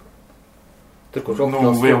 Tur, kur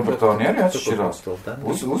Lielbritānija arī atšķirās.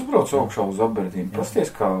 Uzbrauc augšā uz Aberdīnu. Pasties,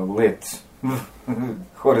 kā lietas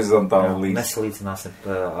horizontāli līdz. Nesalīdzināsim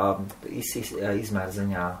izmēra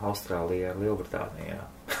ziņā Austrālijā ar Lielbritānijā.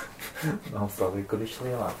 Austrālija, kur viņš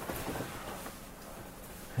lielāk.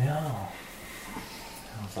 Jā.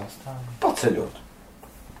 Uz Austrāliju. Paceļot.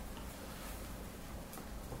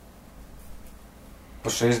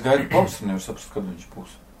 Pašreiz gaidu pavasarī, nevar saprast, kad viņš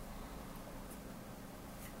būs.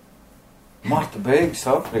 Marta beigas,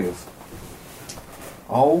 aprīlis.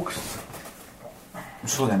 Augsts. Un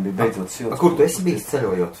šodien bija beidzot silts. Kur tu esi bijis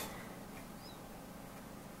ceļojot?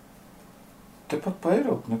 Tepat pa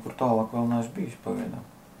Eiropu, nekur tālāk vēl neesmu bijis pagaidām.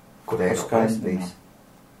 Kur Eiropā esi bijis?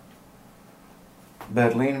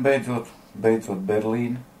 Berlīna beidzot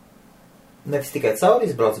Berlīna. Nevis tikai cauri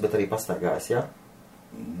izbrauc, bet arī pastaigājis, jā?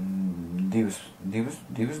 Divas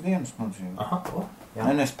dienas nodzīvot. Aha, to. Jā.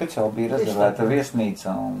 Ne, speciāli bija rezervēta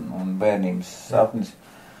viesnīca un bērnības sapnis.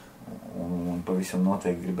 Un pavisam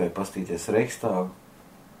noteikti gribēju pastīties Reichstāgu.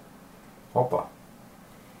 Opa.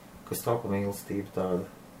 Kas tā pa mīlestība tāda?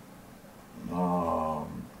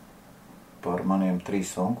 Par maniem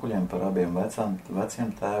 3 onkuļiem, par abiem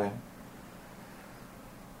veciem tēviem.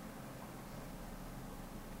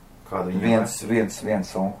 Kādu viņu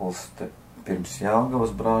Viens onkuls te pirms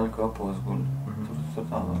Jelgavas brāļu kapos guļ. Tur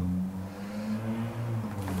tādā.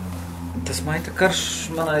 Tas maita karš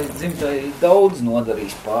manai dzimtai daudz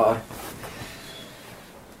nodarīs pāri.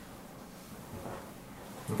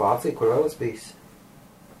 Vācija, kur vēl es bijis?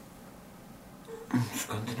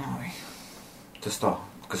 Skandināvija. Tas tā,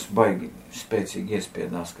 kas baigi spēcīgi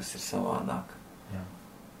iespiedās, kas ir savādāk. Jā.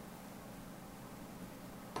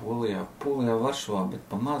 Polijā Varšavā, bet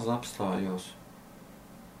pa maz apstājos.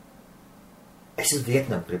 Es uz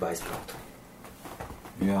Vietnamu gribu aizbraukt.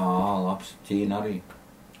 Jā, labs. Ķīna arī.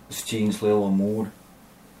 Uz Ķīnas lielo mūri.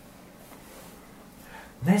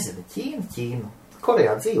 Nezinu, Ķīnu.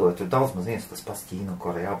 Korejā dzīvoju, tur daudz maz viens tas pats Ķīna un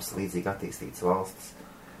Koreja, abas līdzīgi attīstītas valstis.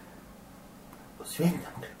 Uz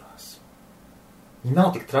Vietnamu gribās. Viņa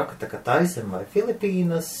nav tik traka tā kā Taizem vai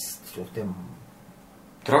Filipīnas, tur tiem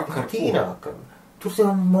Traka ar tīrāka. Tur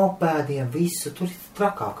jau mopēdiem visu, tur ir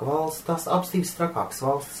trakāka valsts, tās abas divas trakākas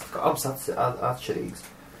valstis, abas atšķirīgas.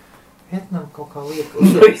 Vietnam kaut kā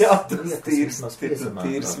Jā, tas tīri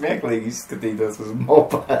smieklīgi izskatītos uz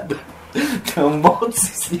mopēdu. Tev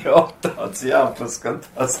mocis jautāts,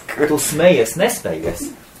 jāpaskatās, ka... Tu smejies, nespējies.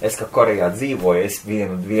 Es, kā Korejā dzīvoju, es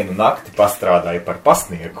vienu nakti pastrādāju par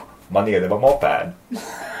pasnieku. Man iedeva mopēdu.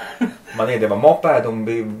 Un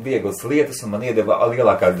bija vieglas lietas, un man iedeva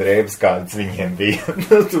lielākās drēbes, kādas viņiem bija.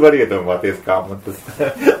 Tu vari iedomāties, kā man tas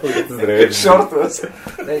lietas drēbes. Šortos.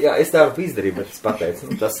 Jā, es darbu izdarīju, bet es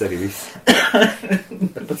pateicu, tas arī viss.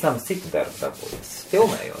 Bet pēc tam citu darbu darbojos.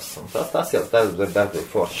 Filmējos, un tas jau darbu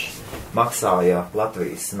forši. Maksāja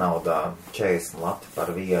Latvijas naudā 40 lati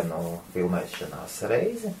par vienu filmēšanās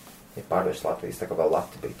reizi. Ja pārvērš Latvijas, tā kā vēl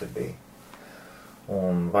lati bija, tur bija.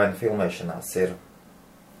 Un vai nu filmēšanās ir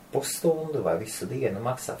pusstundu vai visu dienu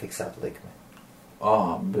maksā fiksētu likmi.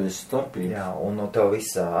 Bez starpības. Jā, un no tev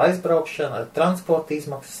visā aizbraukšana, transporta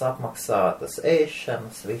izmaksas apmaksātas,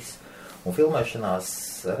 ēšanas, viss. Un filmēšanās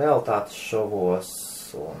realitātes šovos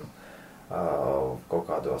un kaut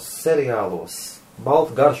kādos seriālos.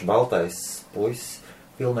 Garš baltais puisis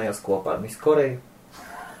filmējās kopā ar Miss Koreju.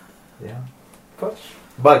 Jā. Forši.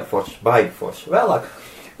 Baigi forši. Vēlāk.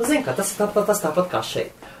 Zini, ka tas tāpat kā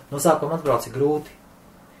šeit. No sākuma atbrauci grūti.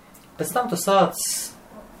 Pēc tam tu sāc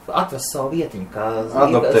atrast savu vietiņu, kā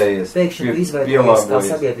adaptējies, pēkšņi izveidojies kā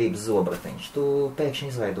sabiedrības zobratiņš. Tu pēkšņi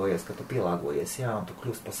izveidojies, ka tu pielāgojies, jā, un tu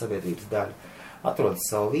kļūst par sabiedrības daļu. Atrodi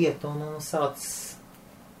savu vietu un sāc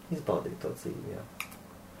izbaudīt to dzīvi, jā.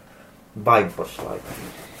 Baigi forši laika.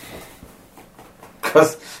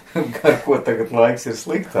 Kas, ar ko tagad laiks ir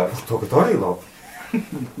sliktāks? Tagad arī labi.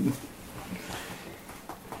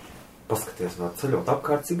 Paskaties, vēl ceļot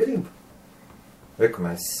apkārt, cik gribu. Reku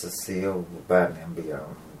mēs sievu bērniem bijām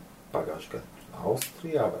pagājuši gadu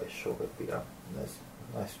Austrijā vai šogad bijām.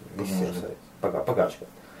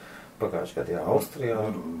 Pagājuši gadu, jā, Austrijā.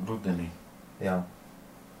 Rudenī. Jā.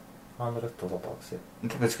 Man redz, to labāks ir.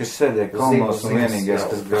 Tāpēc, ka es sēdēju kalnos un vienīgais,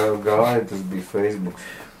 kas gāja, tas bija Facebook.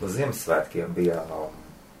 Uz Ziemassvētkiem bijām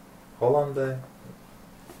Holandē.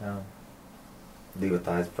 Jā. 2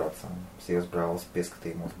 aizbraucām. Sievas brālis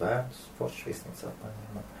pieskatīja mūsu bērnus. Forši viesnīcā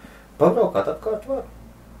paņēmā. Pabraukāt apkārt var.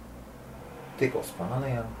 Tikko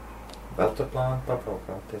Spānijā. Vēl tur plāni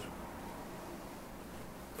pabraukāt ir.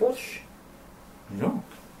 Forši. Jā.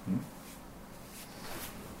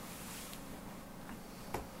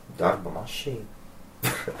 Darba mašīna.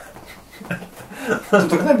 Tu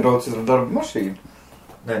tak nebrauc ar darba mašīnu?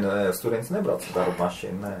 Nē, uz turienes nebrauc ar darba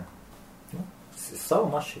mašīnu, nē. Nu,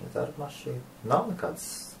 savu mašīnu, darba mašīnu.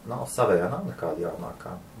 Nav savējā, nav nekāda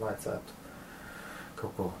jaunākā. Vajadzētu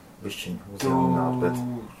kaut ko bišķiņu uzjaunināt, bet...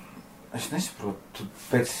 Es nesaprotu, tu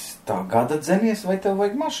pēc tā gada dzenies, vai tev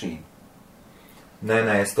vajag mašīnu? Nē,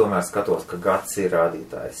 es tomēr skatos, ka gads ir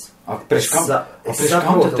rādītājs. Priekš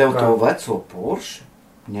kam tu tev to veco Porsche?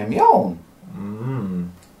 Ņem jaunu?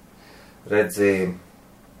 Redzi...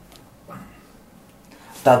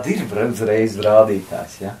 Tad ir uzreiz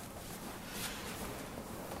rādītājs, ja?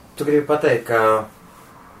 Tu gribi pateikt, ka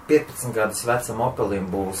 15 gadus vecam Opelim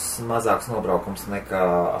būs mazāks nobraukums nekā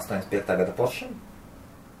 85. gada Porschem?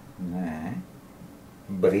 Nē.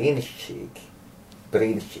 Brīnišķīgi.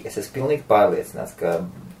 Es esmu pilnīgi pārliecināts, ka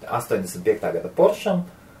 85. gada Porschem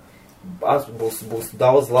būs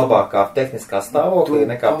daudz labākā tehniskā stāvoklī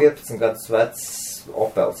nekā 15 gadus vecs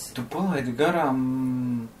Opels. Tu palaidi garām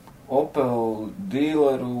Opel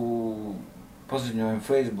dīleru paziņojumu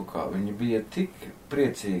Facebookā. Viņi bija tik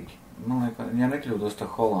priecīgi. Man liekas, ja nekļūdos, tā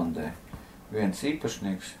Holandē. Viens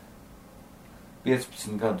īpašnieks,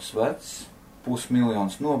 15 gadus vecs, 500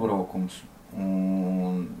 000 nobraukums,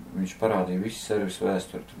 un viņš parādīja visu servisu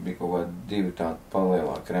vēsturi. Tur bija kaut kādi 2 tādi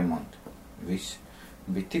palielāki remonti. Visi.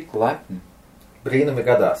 Bija tik lepni. Brīnumi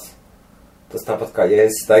gadās. Tas tāpat kā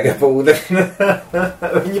Jēzus staigā pa ūdeni.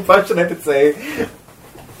 Viņi paši neticēja.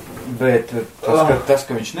 Bet tas,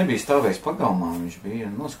 ka viņš nebija stāvējis pagalmā, viņš bija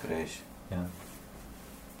noskrējis. Jā.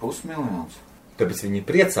 500 000. Tāpēc viņi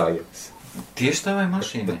priecājās. Tieši tā vai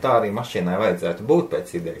mašīnai? Bet tā arī mašīnai vajadzētu būt pēc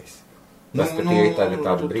idejas. Tas, ka tie ir tādi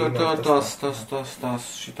brīnumi. Tās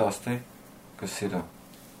šitās te, kas ir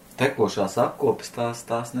tekošās apkopes,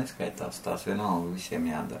 tās neskaitās. Tās vienalga visiem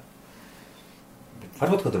jādara.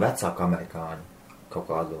 Varbūt kādu vecāku amerikāņu, kaut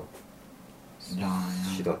kādu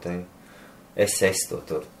šito te SS to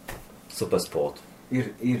tur, supersportu. Ir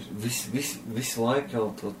visu laiku jau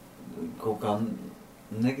to kaut kā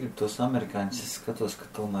negrib tos amerikāņus, es skatos, ka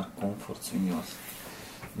tomēr komforts viņos.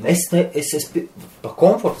 Pa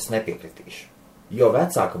komfortu es nepiekritīšu. Jo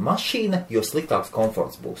vecāka mašīna, jo sliktāks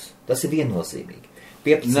komforts būs. Tas ir viennozīmīgi.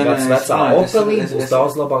 15 gadus vecā Opelī būs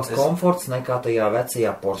daudz labāks komforts nekā tajā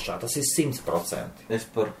vecajā Porschā. Tas ir 100%. Es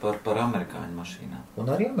par amerikāņu mašīnām. Un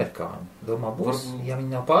arī amerikāņu. Domā, būs, ja viņi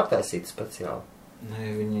nav pārtaisīti speciāli. Nē,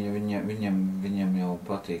 viņiem jau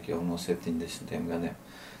patīk jau no 70. gadiem.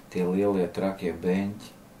 Tie lielie trakie beņķi.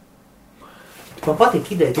 Man patīk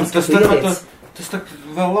ideja, tas tā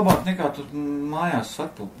vēl labāk nekā tu mājās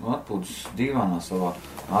atpūtas dīvānā savā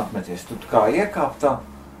atmeties. Tu kā iekāp tā,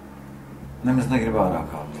 nemaz negrib ārā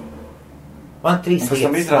kāpt. Man trīs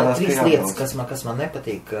lietas, kas man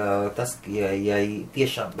nepatīk, tas, ja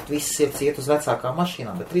tiešām, bet visas sirds iet uz vecākām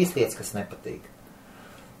mašīnām, bet 3 lietas, kas nepatīk.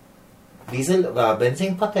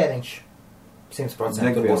 Benzīna patēriņš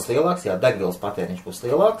 100% tur būs lielāks, degvielas patēriņš būs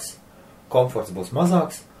lielāks, komforts būs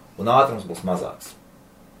mazāks un ātrums būs mazāks.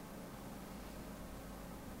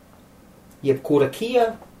 Jebkura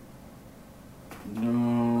Kia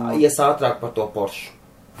ies ātrāk par to Porsche.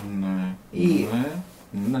 Nē.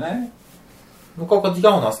 Nu, kaut kāds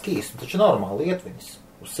jaunās Kijas, taču normāli iet viņas.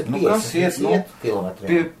 Uz 750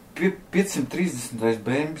 kilometriem. 530.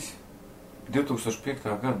 BMW 2005.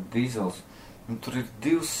 gada dīzels. Un tur ir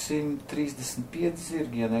 235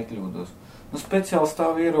 zirgi, ja nekļūdos. Nu, speciāli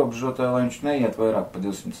stāv ierobežotā, lai viņš neiet vairāk pa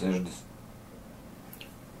 260.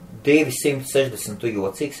 260, tu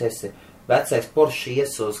jocīgs esi. Vecais Porsche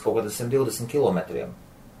ies uz kaut kādiem 120 kilometriem.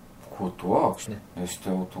 Ko tu augsti? Es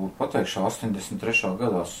tev tur pateikšu 83.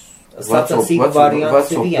 gadās. Sacensību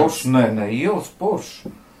variants ir viens. Porsche, ne, ielas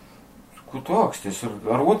Porsche. Ko tu augsties?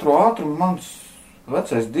 Ar otro ātrumu mans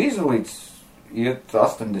vecais dīzelīts iet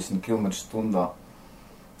 80 km/h.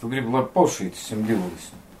 Tu gribi, lai Porschītis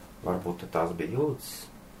 120. Varbūt tās bija jūdzes.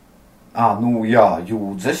 Nu jā,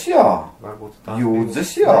 jūdzes jā. Varbūt tās jūdzes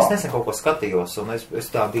jā. Es nesen kaut ko skatījos, un es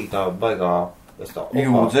tā biju tā baigā.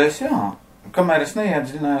 Jūdzes jā. Kamēr es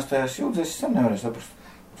neiedziļinājos tajās jūdzes, es nevarēju saprast.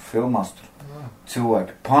 Filmās tur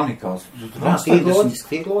cilvēki panikās. Jā, tīk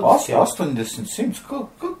loģiski. 80, 100,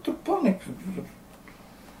 kad tur panika?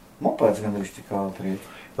 Mopēds gandrīz tik ātri.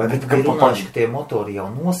 Vai bet bija runājuši, ka tie motori jau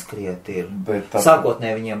noskriet ir?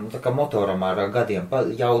 Sākotnē viņiem, tā kā motoram ar gadiem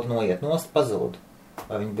jauda noiet nost, pazūd.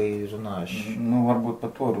 Vai viņi bija runājuši? Nu, varbūt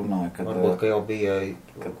par to runāja. Varbūt, ka jau bija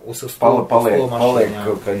uz paliek,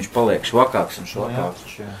 ka viņš paliek švakāks un švakāks.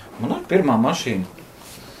 Man ir pirmā mašīna.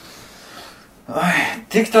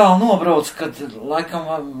 Tik tālu nobrauc, kad laikam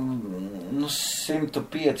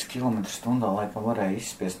 105 km/h laikam varēja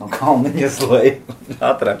izspiest no kalniņas, lai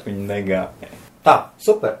ātrāk viņi negāja. Tā,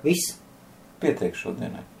 super, viss. Pietiek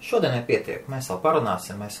šodienai. Šodienai pietiek. Mēs vēl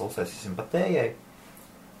parunāsim, mēs vēl uztaisīsim pa tējai.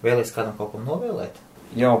 Vēlies kādam kaut ko novēlēt?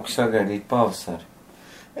 Jauki sagaidīt pavasari.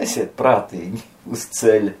 Esiet prātīgi uz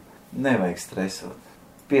ceļa. Nevajag stresot.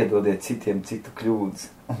 Piedodiet citiem citu kļūdas.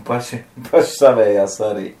 Un paši savējās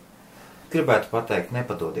arī. Gribētu pateikt,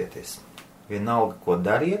 nepadodieties. Vienalga, ko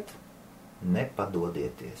dariet,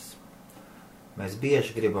 nepadodieties. Mēs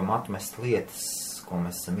bieži gribam atmest lietas, ko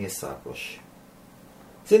mēs esam iesākuši.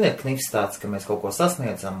 Ziniet, knifs tāds, ka mēs kaut ko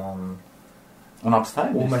sasniedzam Un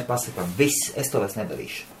apstājamies. Un mēs pasakām, viss, es to vairs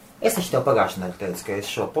nedarīšu. Es taču tev pagājušajā nedēļā teicu, ka es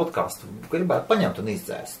šo podcastu gribētu paņemt un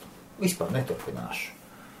izdzēst. Vispār neturpināšu.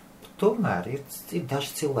 Tomēr ir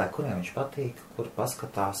daži cilvēki, kuriem viņš patīk, kuri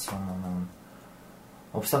paskatās un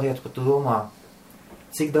pēc tam tu domā,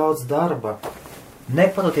 cik daudz darba.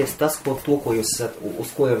 Nepadoties tas, ko jūs esat, uz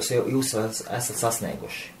ko jūs esat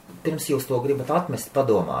sasnieguši. Pirms jūs to gribat atmest,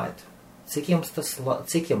 padomājiet,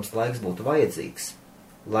 cik jums laiks būtu vajadzīgs,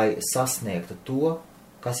 lai sasniegtu to,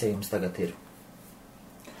 kas jums tagad ir.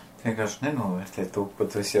 Vienkārši nenovērtē to, ko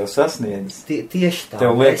tu esi jau sasniedzis. Tieši tā.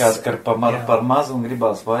 Tev liekas, ka par mazu un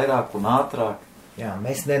gribās vairāk un ātrāk. Jā,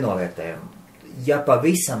 mēs nenovērtējam. Ja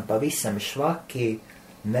pavisam švaki,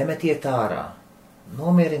 nemetiet ārā.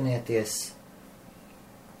 Nomierinieties,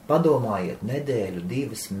 padomājiet nedēļu,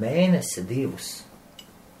 2, mēnesi, 2.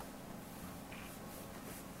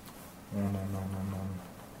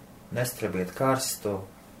 Nestrebiet karstu,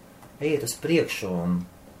 ejiet uz priekšu un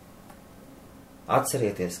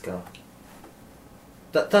atcerieties, ka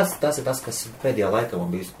tas ir tas, kas pēdējā laikā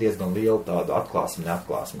man bija diezgan liela tāda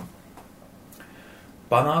atklāsme.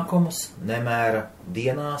 Panākumus nemēra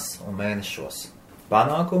dienās un mēnešos.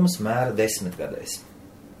 Panākumus mēra 10 gadēs.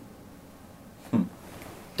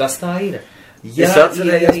 Tas tā ir. Es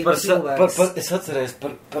atcerējos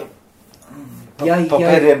par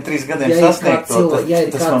pēdējiem 3 gadiem sasniegt to.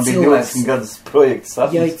 Tas man bija 20 gadus projekts.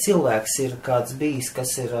 Ja cilvēks ir kāds bijis,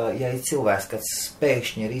 ja ir cilvēks, kas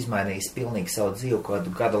pēkšņi ir izmainījis pilnīgi savu dzīvi kādu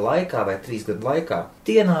gada laikā vai 3 gadu laikā,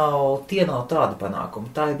 tie nav tādi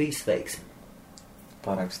panākumi. Tā ir bijis veiksme.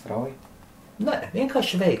 Pārāk strauji? Nē,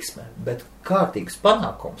 vienkārši veiksme, bet kārtīgs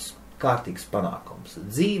panākums.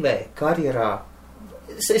 Dzīvē, karjerā,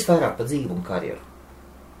 es vairāk par dzīvu un karjeru.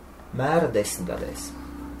 Mēra 10 gadēs.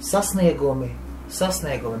 Sasniegumi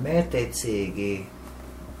mērķtiecīgi,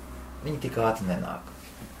 viņi tik ātri nenāk.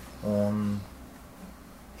 Un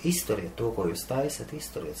izturiet to, ko jūs taisat,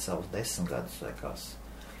 izturiet savus 10 gadus vai kās.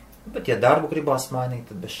 Bet, ja darbu gribās mainīt,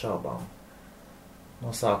 tad bez šaubām. No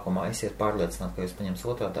sākumā esiet pārliecināti, ka jūs paņems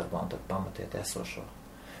otrā darbā un tad pamatiet esošo.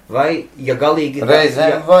 Vai, ja galīgi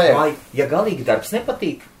darbs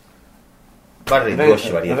nepatīk, var arī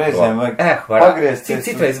droši var iet reizēm vajag pagriezties.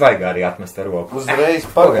 Citreiz vajag arī atmest ar roku. Uzreiz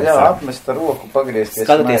atmest ar roku, pagriezties.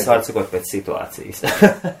 Skatoties var sakot pēc situācijas.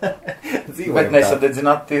 Bet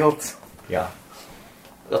nesadedzināt tilts. Jā.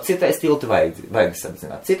 Citreiz tiltu vajag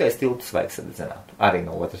sadedzināt. Citreiz tiltus vajag sadedzināt. Arī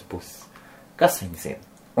no otras puses. Kas viņi zina?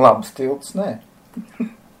 Labus tiltus, nē.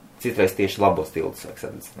 Citreiz tieši labos tiltus vajag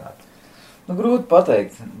sadedzināt. Grūti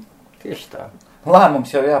pateikt. Tieši tā.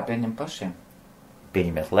 Lēmums jau jāpieņem pašiem.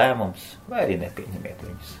 Pieņemiet lēmumus, vai arī nepieņemiet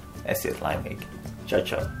viņus. Esiet laimīgi.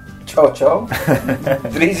 Čau. Čau.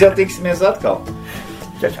 Drīz jau tiksimies atkal.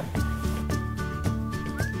 Čau.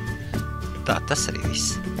 Tā, tas arī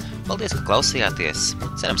viss. Paldies, ka klausījāties.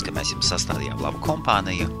 Cerams, ka mēs jums sastādījām labu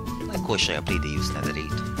kompāniju, lai ko šajā brīdī jūs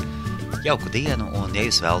nedarītu. Jauku dienu, un ja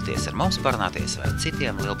jūs vēlaties ar mums parunāties vai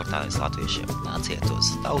citiem Lielbritānijas latviešiem, nāciet uz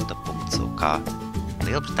tauta.uk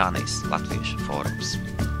Lielbritānijas latviešu fórums.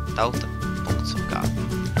 Tauta.uk.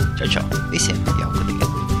 Čau. Visiem jauku dienu!